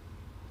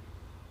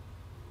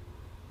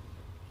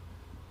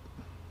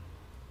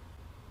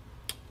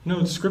 You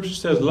know, the scripture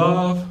says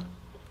love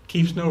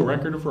keeps no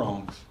record of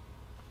wrongs.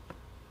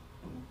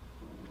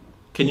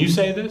 Can you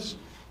say this?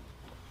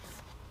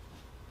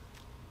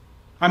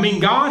 I mean,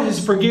 God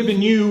has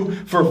forgiven you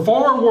for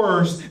far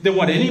worse than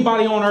what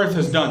anybody on earth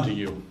has done to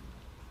you.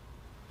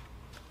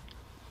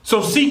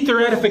 So seek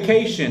their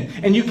edification.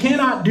 And you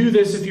cannot do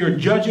this if you're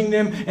judging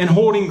them and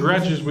holding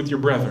grudges with your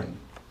brethren.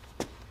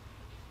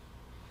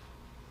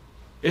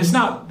 It's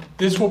not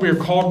this what we are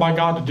called by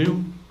God to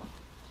do?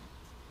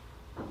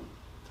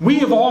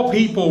 We of all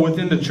people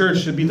within the church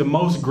should be the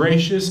most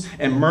gracious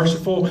and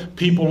merciful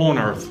people on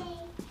earth.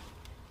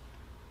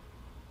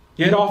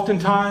 Yet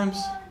oftentimes,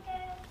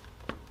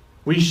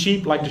 we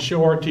sheep like to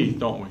show our teeth,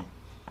 don't we?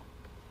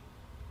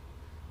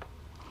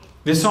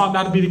 This ought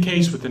not to be the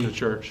case within the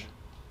church.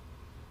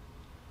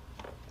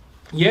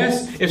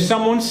 Yes, if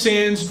someone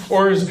sins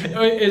or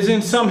is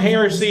in some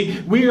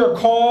heresy, we are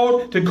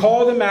called to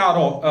call them out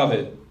of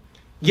it.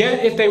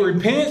 Yet if they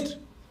repent,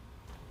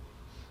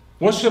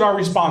 what should our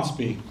response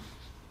be?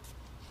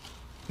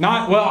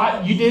 Not,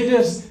 well, you did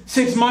this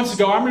 6 months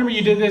ago. I remember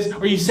you did this,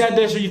 or you said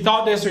this, or you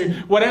thought this, or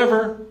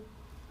whatever.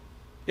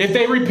 If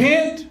they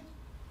repent,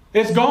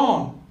 it's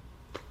gone.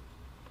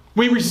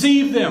 We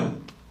receive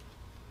them.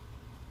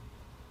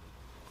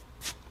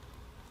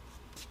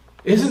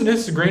 Isn't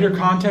this the greater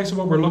context of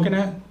what we're looking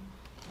at?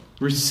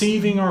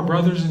 Receiving our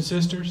brothers and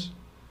sisters.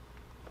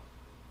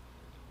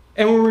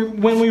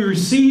 And when we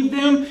receive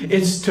them,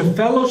 it's to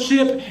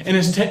fellowship and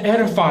it's to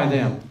edify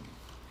them.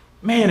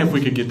 Man, if we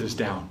could get this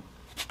down.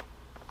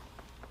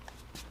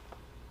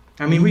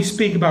 I mean, we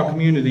speak about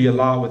community a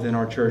lot within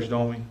our church,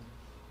 don't we?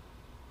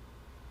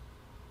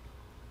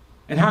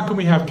 And how can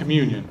we have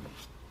communion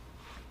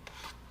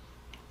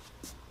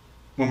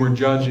when we're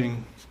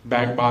judging,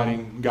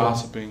 backbiting,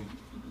 gossiping?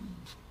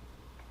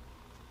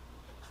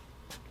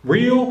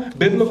 Real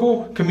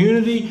biblical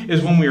community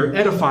is when we are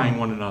edifying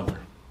one another.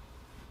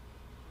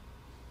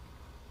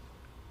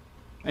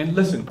 And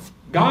listen,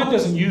 God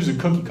doesn't use a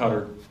cookie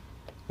cutter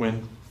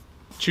when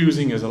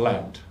choosing his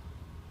elect.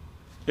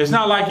 It's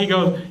not like he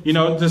goes,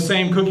 the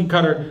same cookie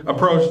cutter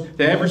approach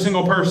to every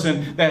single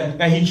person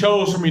that he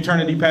chose from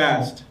eternity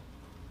past.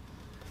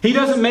 He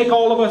doesn't make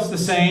all of us the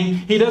same.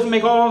 He doesn't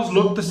make all of us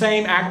look the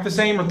same, act the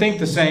same, or think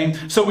the same.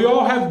 So we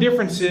all have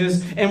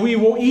differences, and we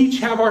will each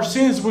have our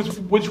sins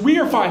which we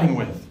are fighting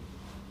with.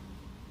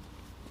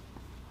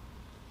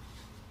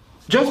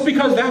 Just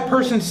because that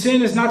person's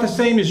sin is not the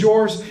same as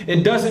yours,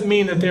 it doesn't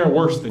mean that they're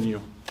worse than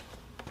you.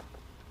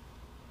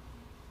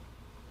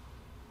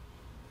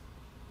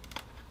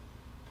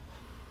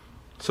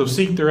 So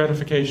seek their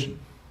edification.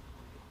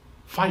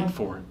 Fight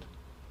for it.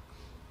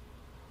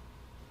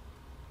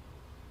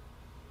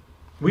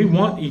 We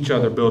want each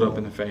other built up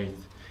in the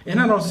faith.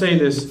 And I don't say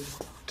this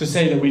to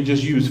say that we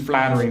just use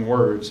flattering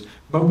words,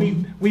 but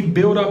we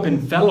build up in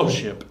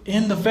fellowship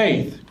in the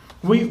faith.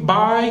 We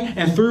by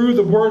and through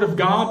the word of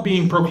God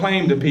being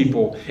proclaimed to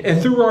people,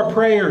 and through our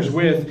prayers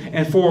with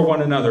and for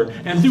one another,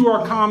 and through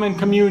our common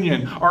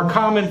communion, our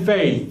common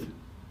faith.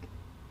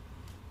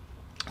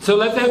 So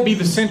let that be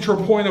the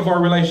central point of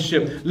our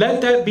relationship.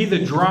 Let that be the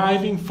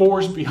driving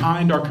force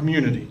behind our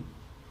community.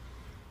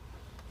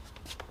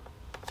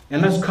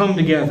 And let's come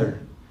together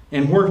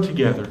and work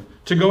together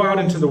to go out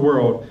into the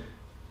world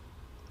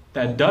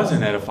that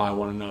doesn't edify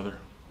one another.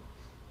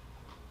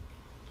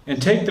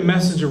 And take the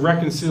message of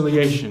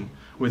reconciliation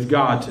with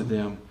God to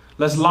them.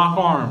 Let's lock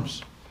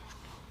arms.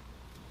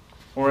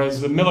 Or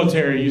as the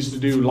military used to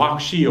do,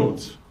 lock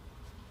shields.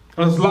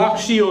 Let's lock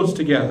shields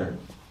together.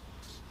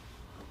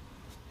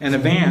 And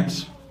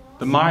advance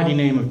the mighty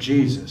name of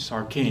Jesus,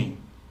 our King,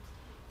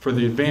 for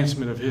the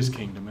advancement of his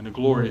kingdom and the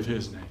glory of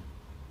his name.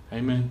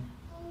 Amen.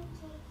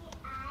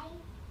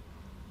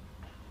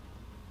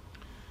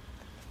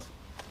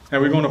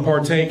 And we're going to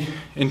partake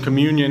in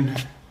communion